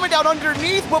Stretch. He's coming down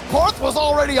underneath, but Parth was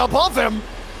already above him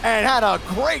and had a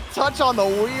great touch on the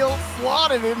wheel,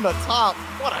 slotted in the top.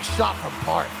 What a shot from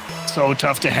Parth. So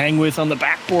tough to hang with on the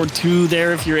backboard too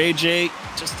there if you're AJ.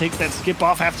 Just takes that skip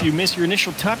off after you miss your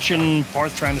initial touch, and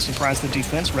Parth trying to surprise the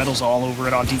defense. Reddle's all over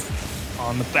it on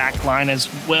the back line as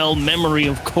well. Memory,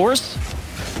 of course.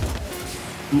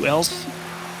 Who else?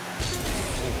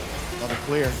 Another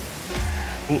clear.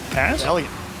 Ooh, pass? Elliott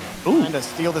trying to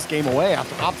steal this game away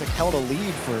after OpTic held a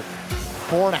lead for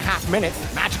 4.5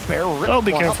 minutes. Magic Bear ripped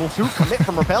be one careful. up to commit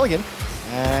from Rebellion.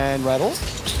 And Reddles,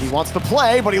 he wants to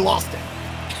play, but he lost it.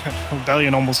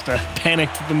 Rebellion almost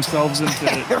panicked themselves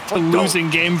into to losing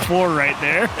game 4 right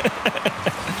there.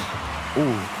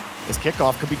 Ooh, this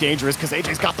kickoff could be dangerous because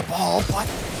AJ's got the ball, but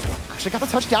actually got the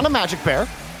touchdown to Magic Bear.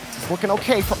 It's looking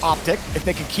okay for OpTic if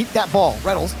they can keep that ball.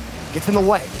 Reddles gets in the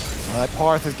way.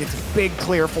 Parth gets a big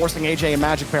clear, forcing AJ and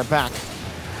Magic Bear back.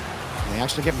 And they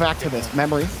actually get back to this.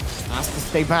 Memory has to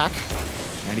stay back.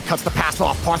 And he cuts the pass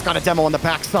off. Parth got a demo on the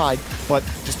backside, but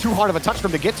just too hard of a touch for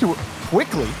him to get to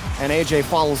quickly, and AJ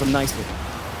follows him nicely.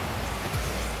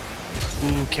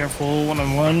 Ooh, careful,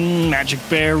 one-on-one. Magic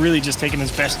Bear really just taking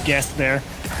his best guess there.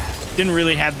 Didn't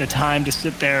really have the time to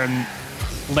sit there and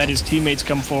let his teammates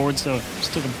come forward, so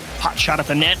just took a hot shot at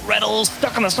the net. Reddle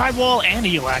stuck on the sidewall, and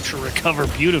he'll actually recover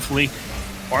beautifully.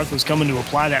 Parth was coming to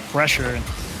apply that pressure, and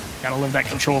gotta love that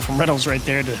control from Reddles right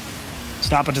there to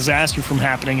stop a disaster from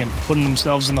happening and putting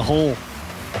themselves in the hole.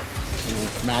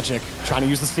 Magic trying to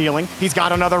use the ceiling. He's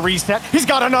got another reset. He's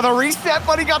got another reset,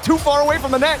 but he got too far away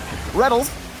from the net. Reddles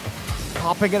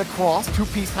popping it across.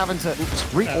 Two-piece having to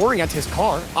reorient his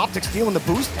car. OpTic stealing the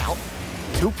boost out.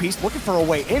 Two-piece looking for a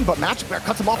way in, but Magic Bear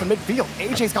cuts him off in midfield.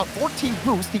 AJ's got 14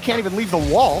 boost. He can't even leave the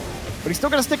wall, but he's still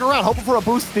going to stick around, hoping for a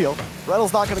boost steal.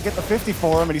 Reddles not going to get the 50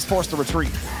 for him, and he's forced to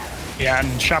retreat. Yeah, and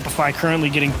Shopify currently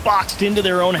getting boxed into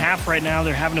their own half right now.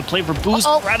 They're having to play for boost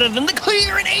rather than the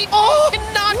clear, and AJ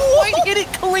cannot quite hit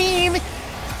it clean.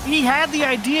 He had the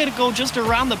idea to go just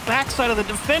around the backside of the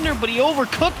defender, but he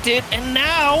overcooked it, and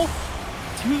now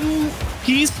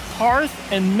two-piece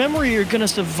Parth and Memory are going to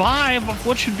survive of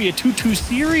what should be a 2-2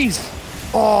 series.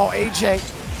 Oh, AJ,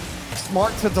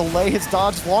 smart to delay his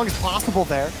dodge as long as possible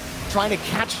there, trying to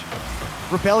catch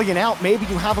Rebellion out. Maybe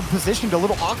you have him positioned a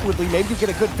little awkwardly. Maybe you get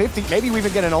a good 50. Maybe you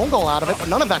even get an own goal out of it, but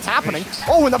none of that's happening.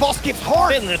 Oh, and the ball skips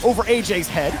hard over AJ's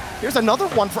head. Here's another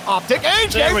one for OpTic.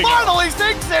 AJ finally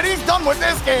sinks it. He's done with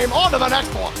this game. On to the next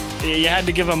one. Yeah, you had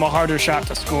to give him a harder shot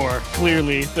to score,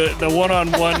 clearly. The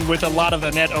one-on-one with a lot of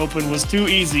the net open was too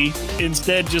easy.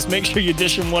 Instead, just make sure you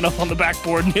dish him one up on the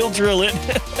backboard and he'll drill it.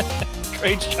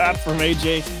 Great shot from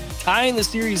AJ. Tying the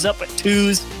series up at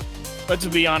 2s. But to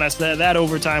be honest, that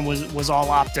overtime was all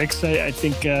optics. I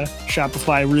think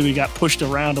Shopify really got pushed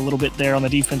around a little bit there on the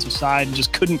defensive side and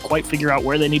just couldn't quite figure out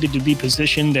where they needed to be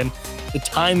positioned. And the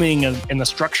timing and the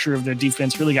structure of their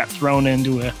defense really got thrown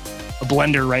into a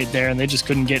blender right there, and they just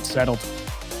couldn't get settled.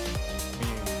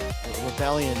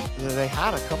 Rebellion, they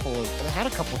had a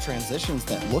couple transitions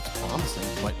that looked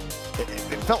promising, but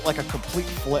it felt like a complete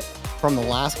flip from the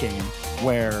last game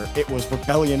where it was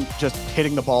Rebellion just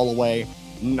hitting the ball away,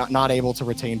 not able to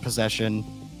retain possession,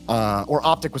 or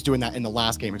OpTic was doing that in the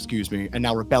last game, excuse me, and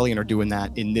now Rebellion are doing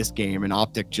that in this game, and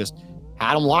OpTic just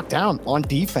had them locked down on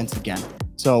defense again.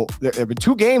 So there have been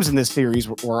 2 games in this series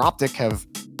where OpTic have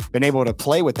been able to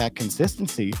play with that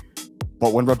consistency,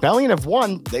 But when Rebellion have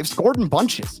won, they've scored in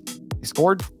bunches. They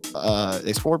scored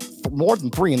more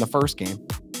than 3 in the first game.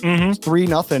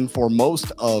 3-0 for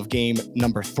most of game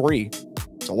number 3.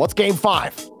 So what's game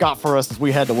 5 got for us as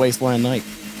we head to Wasteland Night?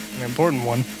 An important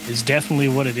one is definitely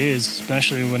what it is,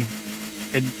 especially when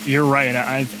you're right.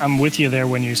 I'm with you there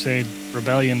when you say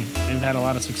Rebellion. They've had a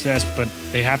lot of success, but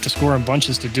they have to score in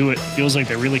bunches to do it. Feels like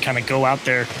they really kind of go out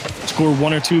there, score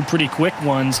 1 or 2 pretty quick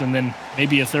ones, and then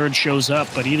maybe a third shows up.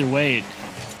 But either way,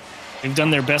 they've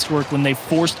done their best work when they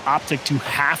forced OpTic to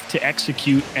have to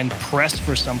execute and press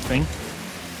for something.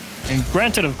 And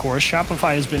granted, of course,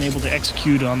 Shopify has been able to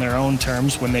execute on their own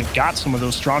terms when they've got some of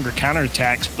those stronger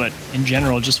counterattacks, but in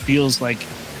general, it just feels like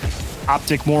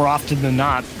OpTic more often than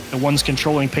not, the ones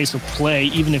controlling pace of play,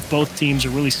 even if both teams are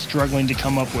really struggling to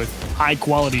come up with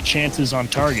high-quality chances on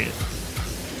target.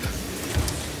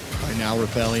 Right now,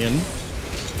 Rebellion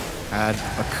had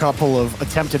a couple of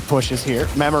attempted pushes here.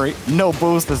 Memory, no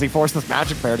boost as he forces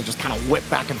Magic Bear to just kind of whip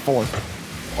back and forth.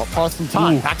 Well, pause some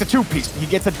time. Back to 2-piece. He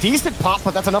gets a decent pop,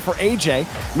 but that's enough for AJ.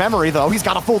 Memory, though, he's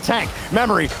got a full tank.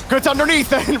 Memory gets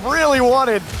underneath and really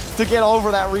wanted to get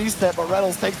over that reset, but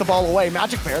Reynolds takes the ball away.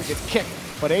 Magic Bear gets kicked,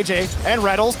 but AJ and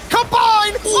Reynolds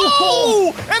combine!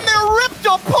 Oh! And they're ripped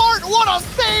apart! What a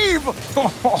save!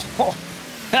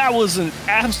 That was an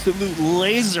absolute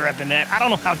laser at the net. I don't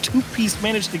know how 2-piece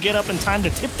managed to get up in time to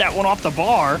tip that one off the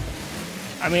bar.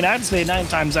 I mean, I'd say 9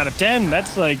 times out of 10,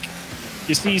 that's like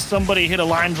you see somebody hit a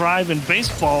line drive in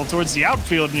baseball towards the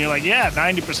outfield, and you're like, yeah,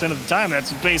 90% of the time,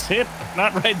 that's a base hit.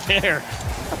 Not right there.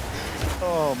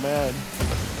 Oh, man.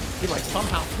 He, like,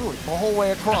 somehow threw it the whole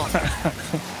way across.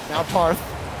 Now Parth,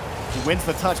 he wins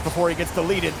the touch before he gets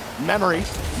deleted. Memory,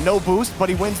 no boost, but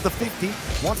he wins the 50.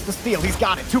 Wants the steal. He's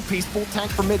got it. 2-piece, full tank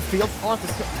for midfield. Parth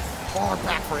is far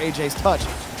back for AJ's touch.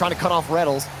 Trying to cut off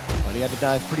Reddles, but he had to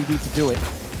dive pretty deep to do it.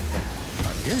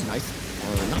 Here, nice.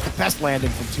 Not the best landing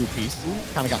from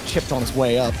 2-piece. Kind of got chipped on his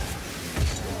way up.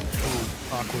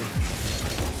 Awkward.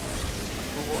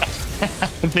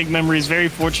 I think Memory is very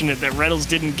fortunate that Reynolds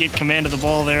didn't get command of the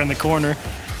ball there in the corner.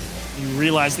 He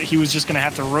realized that he was just going to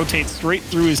have to rotate straight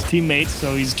through his teammates,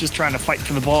 so he's just trying to fight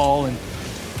for the ball, and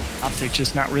OpTic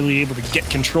just not really able to get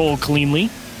control cleanly.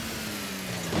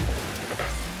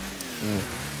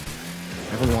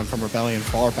 Everyone from Rebellion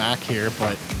far back here,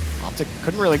 but OpTic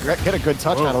couldn't really get a good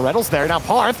touch out of Reynolds there. Now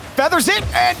Parth feathers it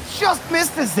and just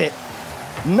misses it.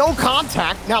 No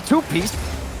contact. Now 2-piece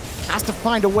has to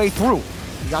find a way through.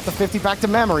 He got the 50 back to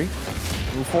Memory,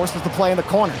 who forces the play in the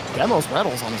corner. Demos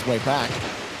Reynolds on his way back.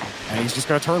 And he's just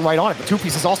going to turn right on it. But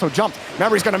 2-piece has also jumped.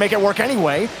 Memory's going to make it work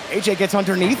anyway. AJ gets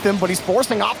underneath him, but he's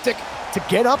forcing OpTic to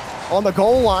get up on the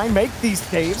goal line, make these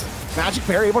saves. Magic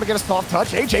Bear able to get a soft touch.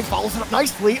 AJ follows it up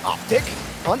nicely. OpTic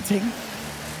hunting.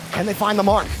 Can they find the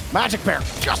mark? Magic Bear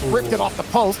just ripped it off the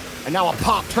post, and now a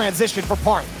pop transition for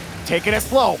Parth. Taking it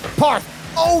slow. Parth,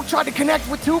 tried to connect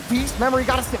with 2-piece. Memory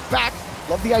got to sit back.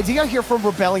 Love the idea here from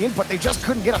Rebellion, but they just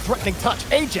couldn't get a threatening touch.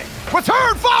 AJ,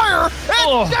 return fire!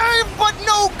 And save, but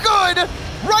no good!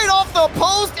 Right off the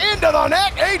post, into the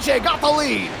net. AJ got the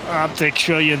lead. OpTic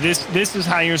show you this is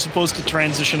how you're supposed to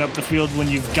transition up the field when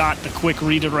you've got the quick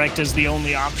redirect as the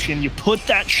only option. You put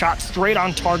that shot straight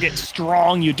on target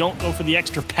strong. You don't go for the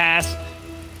extra pass.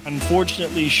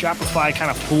 Unfortunately, Shopify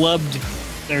kind of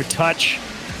flubbed their touch.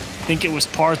 I think it was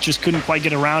Parth, just couldn't quite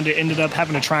get around it. Ended up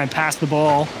having to try and pass the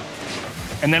ball.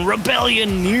 And then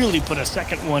Rebellion nearly put a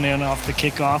second one in off the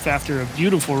kickoff after a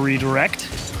beautiful redirect.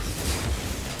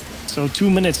 So 2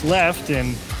 minutes left,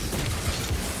 and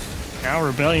now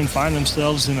Rebellion find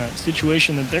themselves in a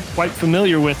situation that they're quite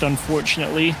familiar with,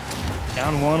 unfortunately.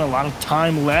 Down 1, a lot of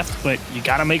time left, but you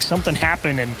got to make something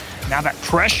happen, and now that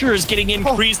pressure is getting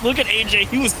increased. Look at AJ.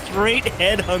 He was straight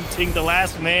headhunting the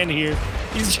last man here.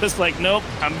 He's just like, nope,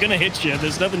 I'm going to hit you.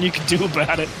 There's nothing you can do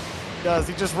about it. He does.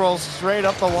 He just rolls straight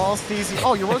up the wall, sees you.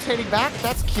 Oh, you're rotating back?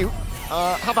 That's cute.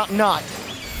 How about not?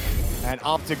 And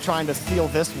OpTic trying to steal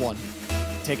this one.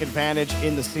 Take advantage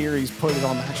in the series, put it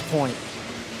on match point.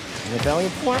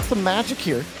 Rebellion pull out some magic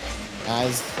here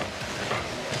as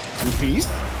 2-piece.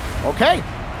 Okay,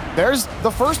 there's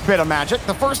the first bit of magic.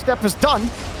 The first step is done.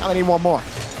 Now they need one more.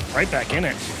 Right back in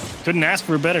it. Couldn't ask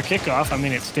for a better kickoff. I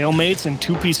mean, it stalemates, and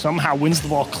 2-piece somehow wins the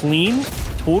ball clean,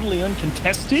 totally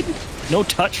uncontested. No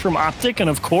touch from OpTic,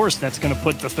 and of course, that's going to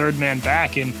put the third man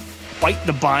back and fight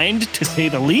the bind, to say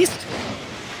the least.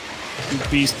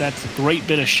 2-piece, that's a great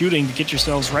bit of shooting to get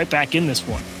yourselves right back in this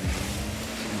one.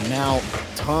 Now,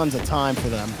 tons of time for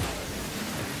them.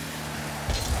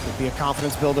 Could be a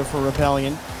confidence builder for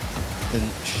Rebellion. Been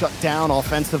shut down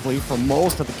offensively for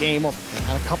most of the game. They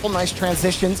had a couple nice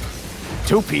transitions.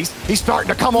 2-piece, he's starting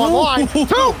to come online.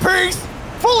 2-piece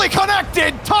fully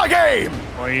connected to game.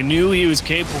 Well, you knew he was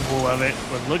capable of it,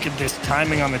 but look at this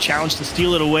timing on the challenge to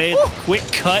steal it away. The quick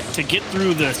cut to get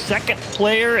through the second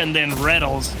player, and then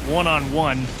Reynolds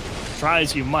one-on-one. Try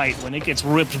as you might, when it gets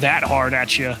ripped that hard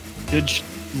at you, good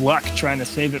luck trying to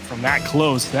save it from that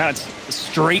close. That's a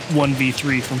straight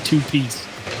 1v3 from two-piece.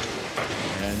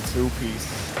 And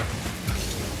two-piece.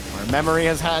 Our memory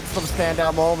has had some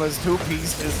standout moments.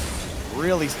 Two-piece is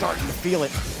really starting to feel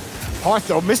it. Parth,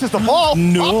 though, misses the ball.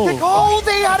 No. OpTic, oh,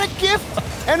 they had a gift,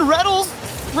 and Reynolds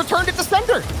returned it to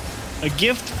sender. A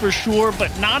gift for sure, but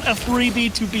not a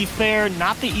freebie, to be fair.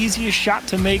 Not the easiest shot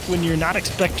to make when you're not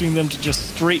expecting them to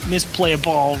just straight misplay a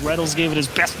ball. Reynolds gave it his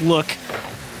best look.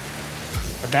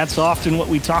 But that's often what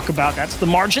we talk about. That's the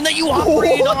margin that you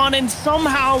operate on, and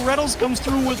somehow Reynolds comes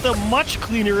through with a much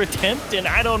cleaner attempt, and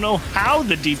I don't know how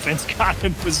the defense got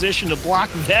in position to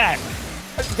block that.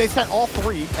 They sent all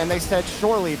three, and they said,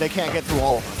 surely they can't get through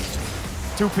all of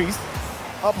us. Two-piece,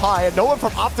 up high, and no one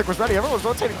from OpTic was ready. Everyone was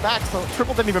rotating back, so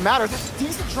triple didn't even matter. This is a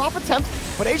decent drop attempt,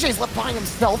 but AJ's left by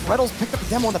himself. Reynolds picked up the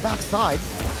demo on the backside.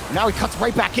 Now he cuts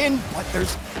right back in, but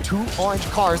there's two orange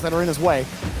cars that are in his way.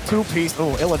 Two-piece,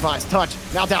 oh, ill-advised touch.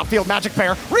 Now downfield, Magic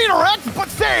Bear, redirect, but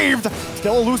saved!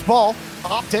 Still a loose ball.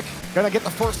 OpTic gonna get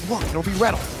the first look. It'll be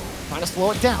Reynolds. Trying to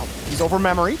slow it down. He's over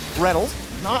memory. Reynolds,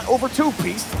 not over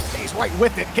two-piece. Stays right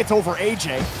with it, gets over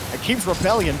AJ, and keeps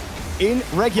Rebellion in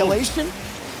regulation.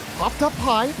 Popped up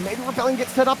high. Maybe Rebellion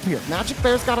gets set up here. Magic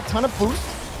Bear's got a ton of boost,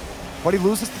 but he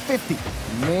loses to 50.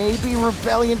 Maybe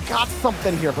Rebellion got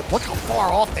something here, but look how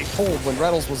far off they pulled when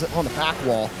Reynolds was on the back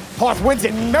wall. Parth wins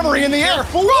it. Memory in the air.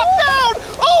 Drop down!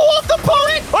 Oh, off the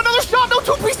pony! Another shot. No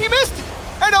two-piece, he missed.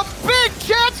 And a big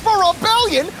chance for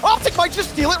Rebellion. OpTic might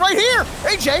just steal it right here.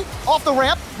 AJ off the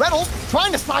ramp. Reynolds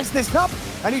trying to size this up,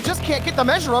 and he just can't get the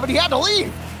measure of it. He had to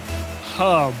leave.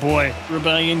 Oh boy,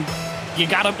 Rebellion, you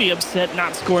gotta be upset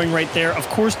not scoring right there. Of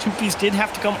course, two-piece did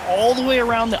have to come all the way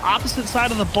around the opposite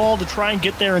side of the ball to try and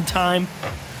get there in time.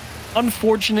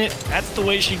 Unfortunate, that's the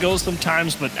way she goes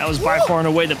sometimes, but that was by far and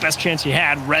away the best chance you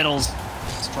had. Reynolds,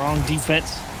 strong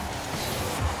defense.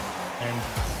 And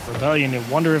Rebellion, you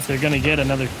wonder if they're gonna get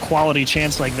another quality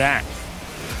chance like that.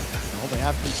 Well, they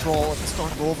have control at the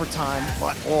start of overtime,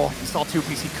 but oh, you saw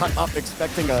two-piece. He cut up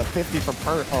expecting a 50 from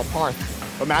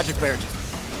Parth, but Magic Bear just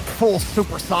full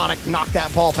supersonic knocked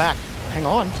that ball back. Hang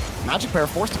on, Magic Bear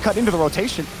forced to cut into the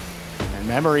rotation, and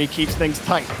Memory keeps things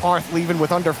tight. Parth leaving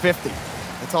with under 50.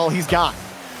 That's all he's got.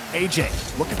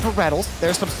 AJ looking for Reynolds.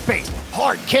 There's some space.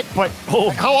 Hard kick, but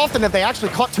how often have they actually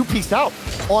caught two-piece out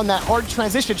on that hard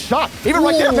transition shot? Even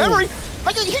right there, Memory.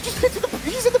 He just hits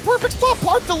he's in the perfect spot.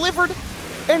 Parth delivered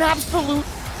an absolute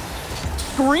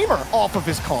screamer off of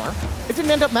his car. It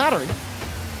didn't end up mattering.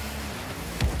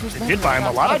 It did buy him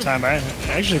a lot of time. I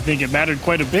actually think it mattered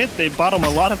quite a bit. They bought him a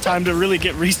lot of time to really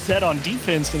get reset on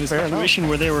defense in a situation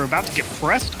where they were about to get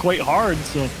pressed quite hard.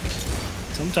 So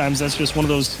sometimes that's just one of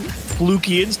those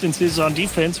fluky instances on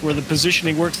defense where the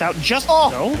positioning works out just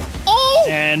so.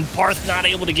 And Parth not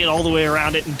able to get all the way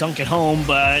around it and dunk it home,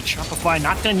 but Shopify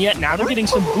not done yet. Now they're getting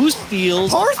some boost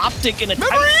steals. OpTic in a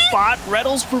tight spot.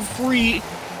 Reynolds for free.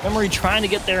 Memory trying to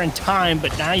get there in time,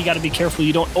 but now you got to be careful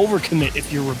you don't overcommit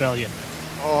if you're Rebellion.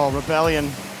 Oh,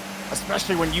 Rebellion,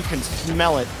 especially when you can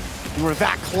smell it. You were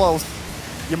that close.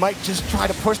 You might just try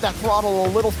to push that throttle a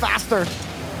little faster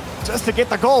just to get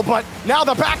the goal, but now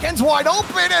the back end's wide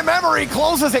open and Memory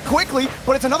closes it quickly,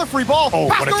 but it's another free ball.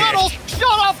 Pass to Reynolds,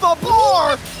 shot off the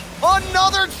board.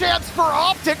 Another chance for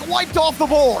OpTic, wiped off the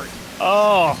board.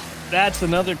 Oh, that's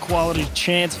another quality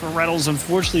chance for Reynolds.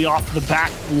 Unfortunately, off the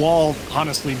back wall,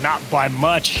 honestly, not by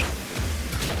much.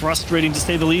 Frustrating to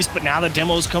say the least, but now the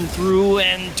demos come through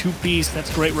and two-piece. That's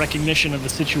great recognition of the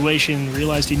situation.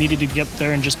 Realized he needed to get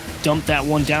there and just dump that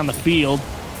one down the field.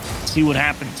 See what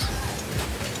happens.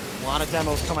 A lot of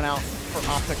demos coming out for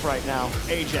OpTic right now.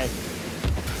 AJ,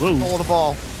 pull the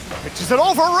ball. Pitches it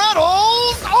over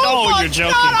Reynolds. Oh my you're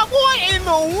joking. God, what in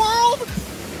the world?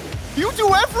 You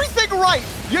do everything right.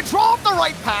 You draw up the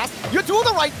right pass. You do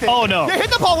the right thing. Oh, no. You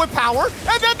hit the ball with power,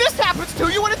 and then this happens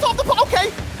to you, and it's off the ball. Okay,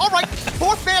 all right.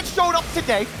 Fourth man showed up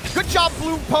today. Good job,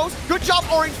 blue post. Good job,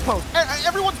 orange post.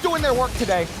 Everyone's doing their work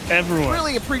today. Everyone.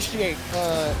 Really appreciate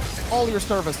all your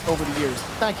service over the years.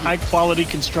 Thank you. High quality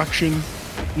construction.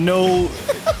 No,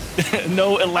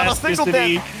 no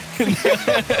elasticity.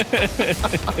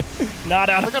 Not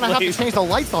out of They're going to have to change the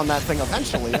lights on that thing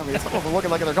eventually. I mean, some of them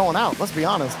looking like they're going out. Let's be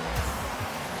honest.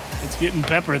 It's getting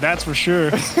pepper, that's for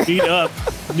sure. Speed up.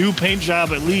 New paint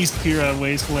job at least here at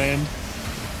Wasteland.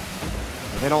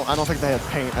 I don't think they had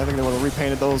paint. I think they would have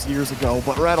repainted those years ago.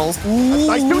 But Reynolds,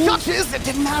 nice two touches. It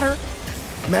didn't matter.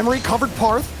 Memory covered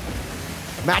Parth.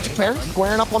 Magic Bear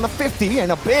squaring up on the 50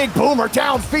 and a big boomer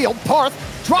downfield. Parth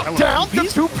dropped down the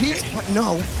two-piece, but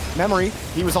no. Memory,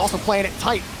 he was also playing it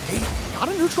tight. He got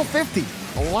a neutral 50.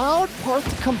 Allowed Parth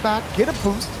to come back, get a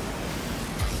boost,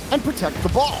 and protect the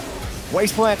ball.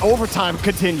 Wasteland overtime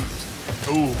continues.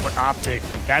 Ooh, but OpTic,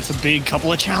 that's a big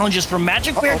couple of challenges from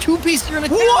Magic Bear. Two-piece, you're in a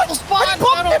terrible spot.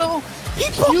 I don't know. He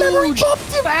huge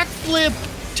backflip,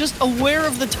 just aware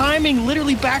of the timing,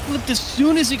 literally backflipped as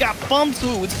soon as he got bumped, so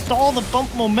it would stall the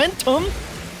bump momentum.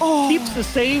 Oh. Keeps the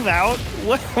save out.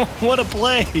 What a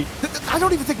play. I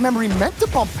don't even think Memory meant to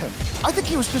bump him. I think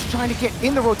he was just trying to get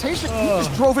in the rotation. He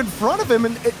just drove in front of him,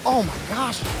 and oh my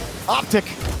gosh. OpTic.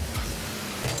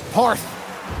 Parth.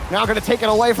 Now going to take it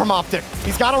away from OpTic.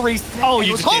 He's got a reset. Oh,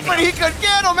 he was hoping he could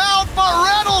get him out, but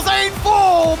Reynolds ain't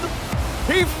fooled.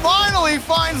 He finally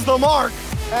finds the mark,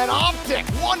 and OpTic,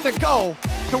 one to go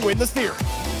to win the series.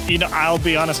 You know, I'll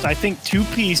be honest, I think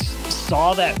two-piece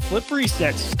saw that flip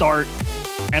reset start,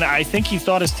 and I think he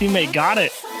thought his teammate got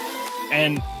it.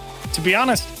 And to be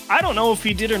honest, I don't know if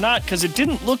he did or not, because it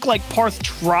didn't look like Parth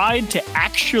tried to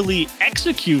actually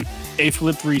execute a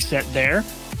flip reset there.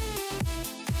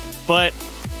 But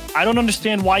I don't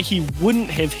understand why he wouldn't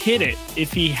have hit it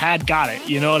if he had got it.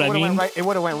 You know what I mean? It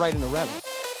would have went right in the Reynolds.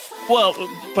 Well,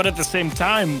 but at the same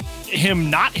time, him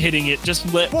not hitting it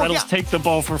just let Reynolds take the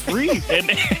ball for free.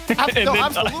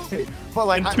 Absolutely. But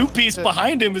like, and two-piece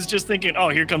behind him is just thinking, oh,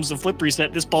 here comes the flip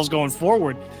reset. This ball's going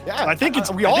forward. Yeah, so I think it's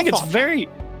very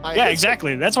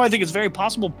exactly. That's why I think it's very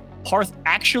possible Parth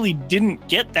actually didn't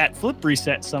get that flip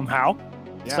reset somehow.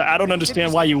 Yeah, so I don't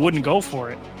understand why you wouldn't go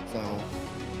for it. So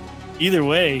either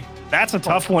way, that's a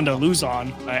tough one to lose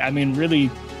on. I mean, really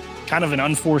kind of an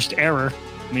unforced error.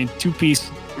 I mean, two-piece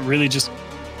really just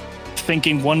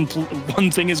thinking one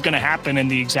thing is going to happen and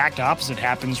the exact opposite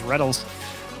happens. Reynolds,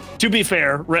 to be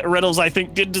fair, Reynolds, I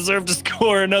think, did deserve to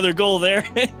score another goal there.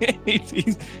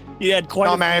 he had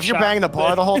quite a man, if you're banging the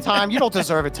bar the whole time, you don't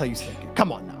deserve it till you sink it.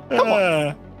 Come on now. Come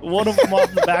on. One of them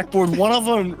off the backboard, one of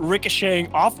them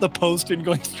ricocheting off the post and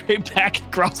going straight back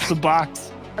across the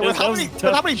box. With how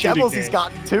many demos he's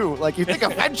gotten too, like you think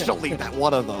eventually that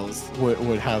one of those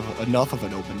would have enough of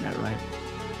an open net, right?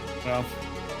 Well,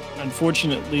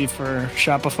 unfortunately for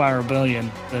Shopify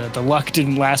Rebellion, the luck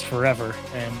didn't last forever,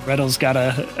 and Reynolds got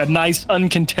a nice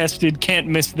uncontested can't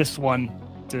miss this one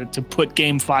to put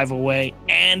Game 5 away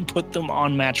and put them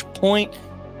on match point.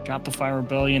 Shopify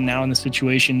Rebellion now in the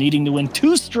situation needing to win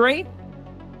 2 straight.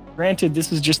 Granted,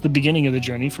 this is just the beginning of the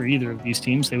journey for either of these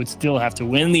teams. They would still have to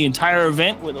win the entire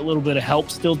event with a little bit of help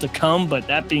still to come. But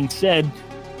that being said,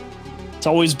 it's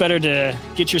always better to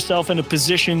get yourself in a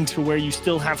position to where you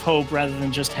still have hope rather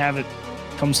than just have it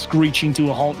come screeching to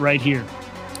a halt right here.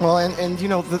 Well, and you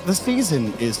know, the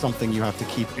season is something you have to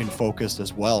keep in focus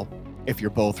as well if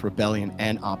you're both Rebellion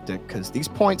and OpTic, because these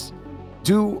points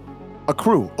do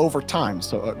accrue over time.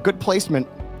 So a good placement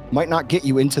might not get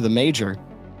you into the major,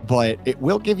 but it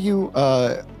will give you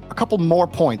a couple more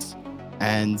points.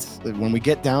 And when we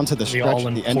get down to the stretch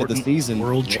at the end of the season,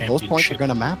 those points are going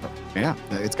to matter. Yeah,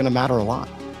 it's going to matter a lot.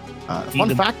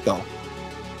 Fun fact, though,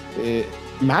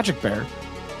 Magic Bear,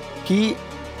 he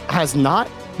has not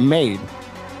made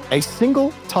a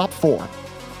single top 4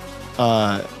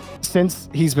 since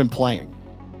he's been playing.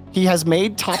 He has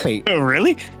made top 8. Oh,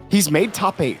 really? He's made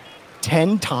top 8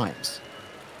 10 times.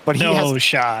 But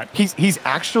he's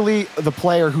actually the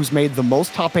player who's made the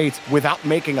most top 8s without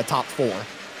making a top 4.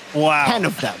 Wow. 10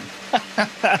 of them.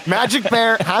 Magic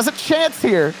Bear has a chance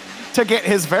here to get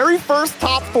his very first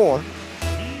top 4.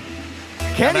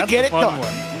 Can he get it done?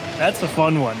 That's a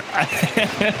fun one.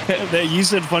 You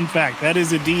said fun fact. That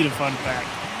is indeed a fun fact.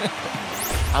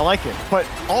 I like it. But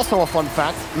also a fun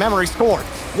fact, Memory scored.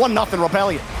 1-0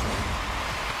 Rebellion.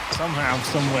 Somehow,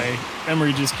 some way,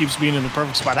 Memory just keeps being in the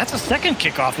perfect spot. That's a second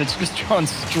kickoff. It's just drawn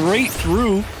straight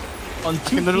through on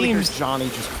 2 teams. Johnny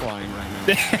just flying right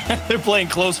now. They're playing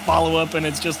close follow-up, and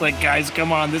it's just like, guys,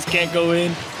 come on, this can't go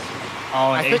in.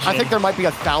 Oh, I think there might be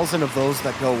 1,000 of those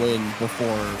that go in before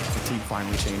the team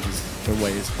finally changes their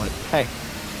ways. But hey,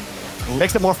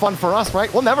 makes it more fun for us,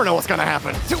 right? We'll never know what's going to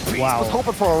happen. Wow. Was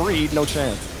hoping for a read, no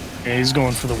chance. Yeah, he's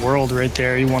going for the world right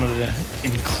there. He wanted an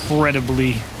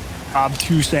incredibly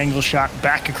obtuse angle shot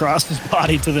back across his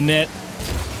body to the net.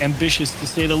 Ambitious to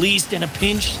say the least, and a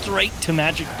pinch straight to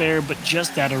Magic Bear, but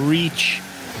just out of reach.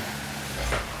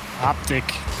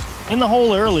 OpTic in the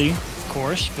hole early, of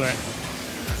course, but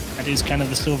that is kind of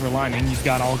the silver lining. You've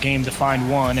got all game to find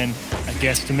one, and I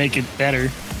guess to make it better,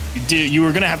 you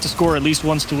were going to have to score at least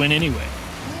once to win anyway.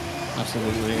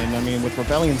 Absolutely, and I mean, with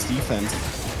Rebellion's defense,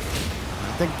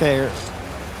 I think they're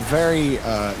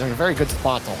in a very good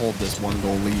spot to hold this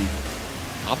 1-goal lead.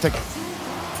 OpTic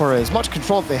for as much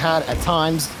control that they had at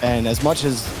times and as much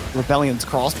as Rebellion's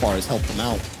crossbars helped them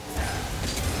out.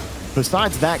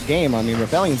 Besides that game, I mean,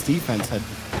 Rebellion's defense had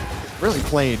really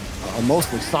played a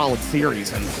mostly solid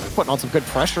series and putting on some good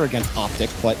pressure against OpTic,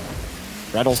 but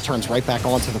Reddles turns right back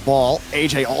onto the ball.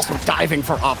 AJ also diving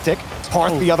for OpTic.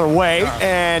 Parth the other way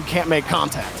and can't make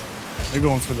contact. They're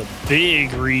going for the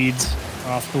big reads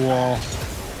off the wall.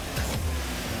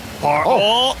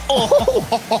 Oh,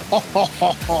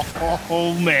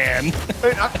 man.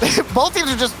 Both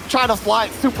teams are just trying to fly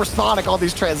supersonic on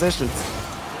these transitions.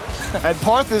 And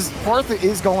Parth is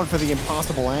going for the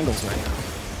impossible angles right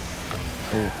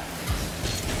now. Ooh.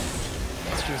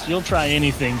 It's just, you'll try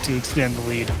anything to extend the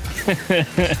lead.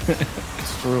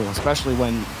 It's true, especially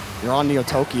when you're on Neo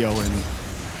Tokyo and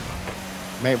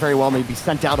may very well be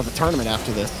sent out of the tournament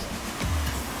after this.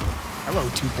 Hello,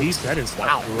 two-piece. That is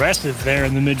aggressive there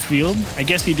in the midfield. I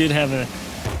guess he did have a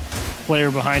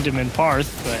player behind him in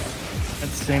Parth, but at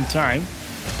the same time,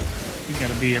 you got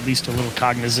to be at least a little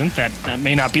cognizant that that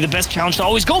may not be the best challenge to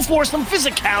always go for. Some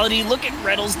physicality. Look at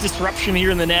Reddles' disruption here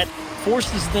in the net.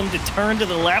 Forces them to turn to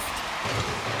the left.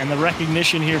 And the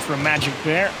recognition here from Magic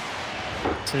Bear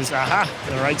says, aha,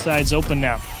 the right side's open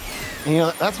now. You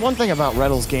know, that's one thing about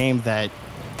Reddles' game that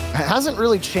hasn't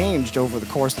really changed over the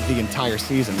course of the entire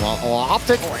season. While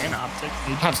OpTic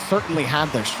have certainly had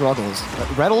their struggles, but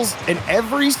Reddles in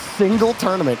every single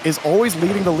tournament is always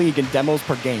leading the league in demos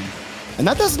per game. And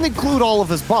that doesn't include all of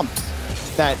his bumps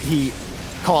that he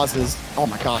causes. Oh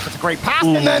my gosh, that's a great pass.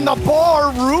 Ooh. And then the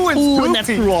bar ruins Ooh, and that's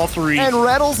through all three. And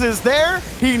Reddles is there.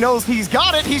 He knows he's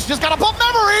got it. He's just got to pump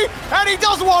memory, and he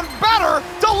does one better.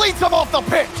 Deletes him off the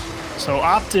pitch. So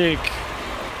OpTic,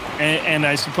 and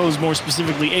I suppose more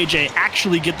specifically AJ,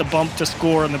 actually get the bump to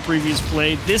score on the previous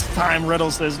play. This time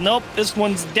Reddles says, nope, this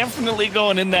one's definitely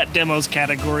going in that demos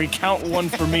category. Count one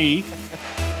for me.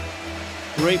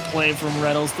 Great play from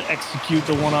Reddles to execute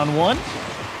the one-on-one.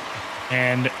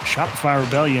 And Shopify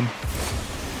Rebellion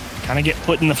kind of get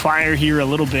put in the fire here a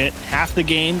little bit. Half the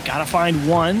game, got to find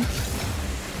one.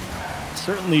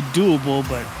 Certainly doable,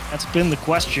 but that's been the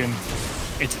question.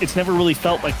 It's never really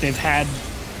felt like they've had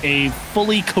a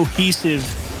fully cohesive,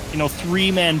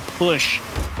 three-man push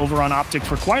over on OpTic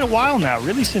for quite a while now,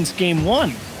 really since game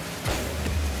one.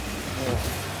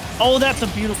 Oh, that's a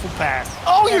beautiful pass.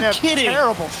 Oh, you're kidding.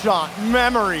 Terrible shot.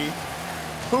 Memory,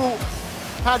 who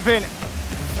had been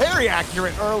very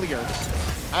accurate earlier,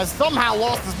 has somehow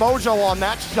lost his mojo on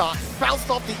that shot. Bounced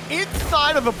off the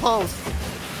inside of the post.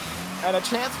 And a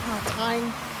chance for a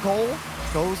tying goal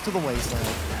goes to the wayside.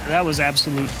 That was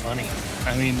absolute money.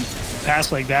 I mean,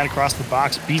 pass like that across the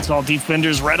box beats all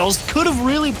defenders. Reddles could have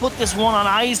really put this one on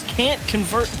ice. Can't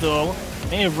convert, though.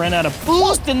 May have ran out of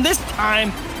boost, and this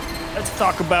time, let's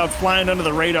talk about flying under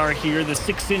the radar here. The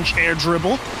 6-inch air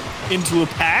dribble into a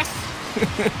pass.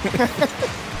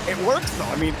 It works, though.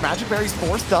 I mean, Magic Bear's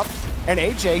forced up, and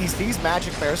AJ, he sees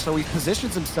Magic Bear, so he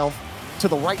positions himself to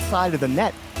the right side of the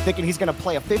net, thinking he's going to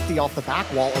play a 50 off the back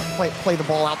wall or play the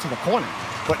ball out to the corner.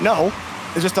 But no,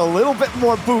 there's just a little bit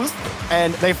more boost,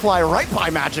 and they fly right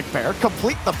by Magic Bear,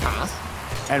 complete the pass,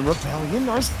 and Rebellion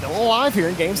are still alive here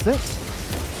in Game 6.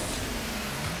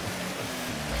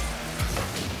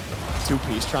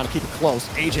 Two-piece trying to keep it close.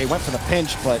 AJ went for the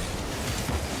pinch, but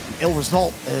an ill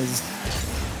result as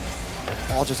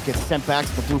the ball just gets sent back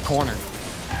to the blue corner.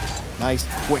 Nice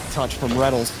quick touch from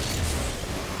Reddles.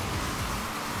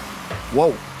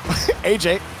 Whoa.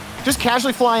 AJ just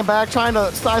casually flying back, trying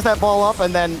to size that ball up,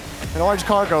 and then an orange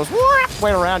car goes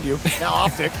right around you. Now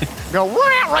OpTic go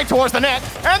right towards the net,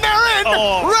 and they're in!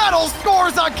 Oh. Reddles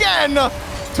scores again!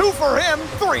 2 for him,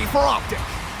 3 for OpTic.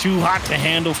 Too hot to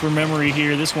handle for memory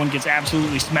here. This one gets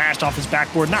absolutely smashed off his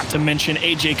backboard, not to mention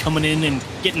AJ coming in and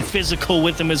getting physical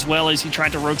with him as well as he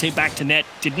tried to rotate back to net.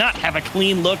 Did not have a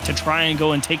clean look to try and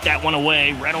go and take that one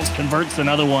away. Reddles converts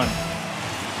another one.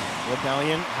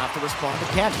 Rebellion have to respond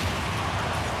again.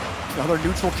 Another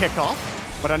neutral kickoff,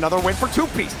 but another win for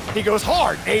two-piece. He goes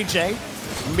hard. AJ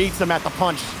meets him at the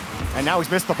punch, and now he's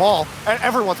missed the ball, and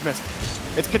everyone's missed.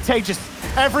 It's contagious.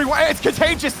 Everywhere, it's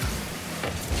contagious.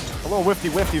 A little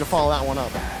whifty to follow that one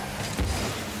up.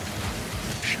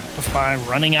 Shopify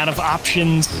running out of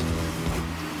options.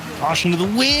 Caution to the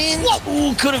wind.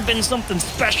 Ooh, could have been something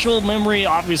special. Memory,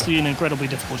 obviously an incredibly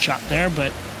difficult shot there,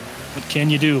 but what can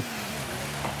you do?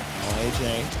 Oh,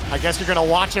 AJ, I guess you're going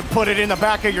to watch him put it in the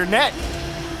back of your net.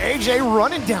 AJ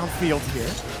running downfield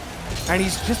here, and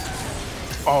he's just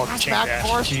back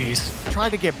course. Jeez.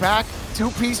 Trying to get back.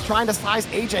 Two-piece trying to size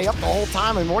AJ up the whole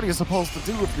time, and what are you supposed to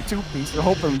do if you're two-piece? You're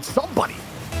hoping somebody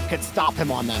could stop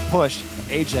him on that push.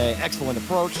 AJ, excellent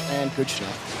approach and good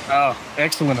shot. Oh,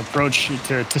 excellent approach,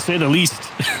 to say the least.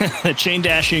 Chain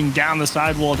dashing down the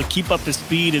sidewall to keep up his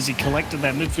speed as he collected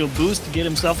that midfield boost to get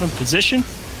himself in position.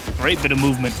 Great bit of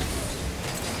movement.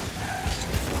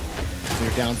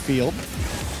 They're downfield.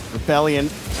 Rebellion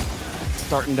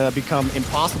starting to become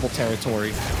impossible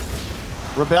territory.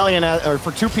 Rebellion, or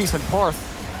for Two Piece and Parth,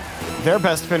 their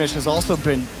best finish has also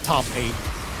been top 8.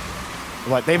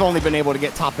 But they've only been able to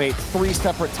get top 8 3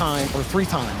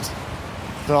 times.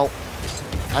 So,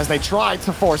 as they try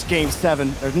to force Game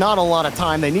 7, there's not a lot of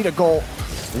time. They need a goal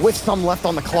with some left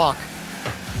on the clock.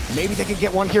 Maybe they can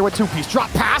get one here with Two Piece.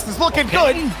 Drop pass is looking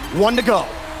good. 1 to go.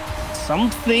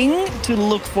 Something to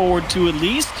look forward to at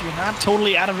least. You're not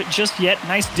totally out of it just yet.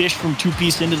 Nice dish from Two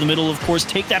Piece into the middle, of course.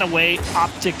 Take that away.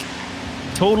 OpTic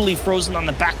totally frozen on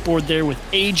the backboard there with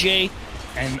AJ.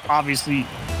 And obviously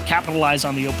capitalize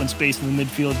on the open space in the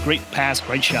midfield. Great pass,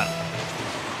 great shot.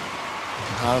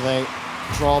 How do they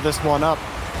draw this one up?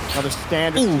 Another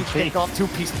standard takeoff. Two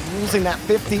Piece losing that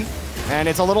 50. And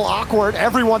it's a little awkward.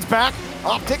 Everyone's back.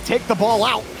 OpTic take the ball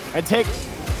out and take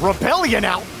Rebellion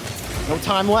out. No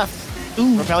time left.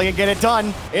 Rebellion get it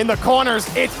done. In the corners,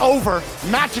 it's over.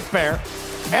 Magic Bear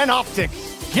and OpTic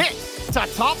get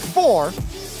to top 4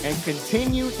 and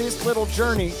continue this little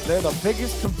journey. They're the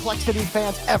biggest Complexity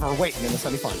fans ever waiting in the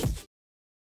semifinals.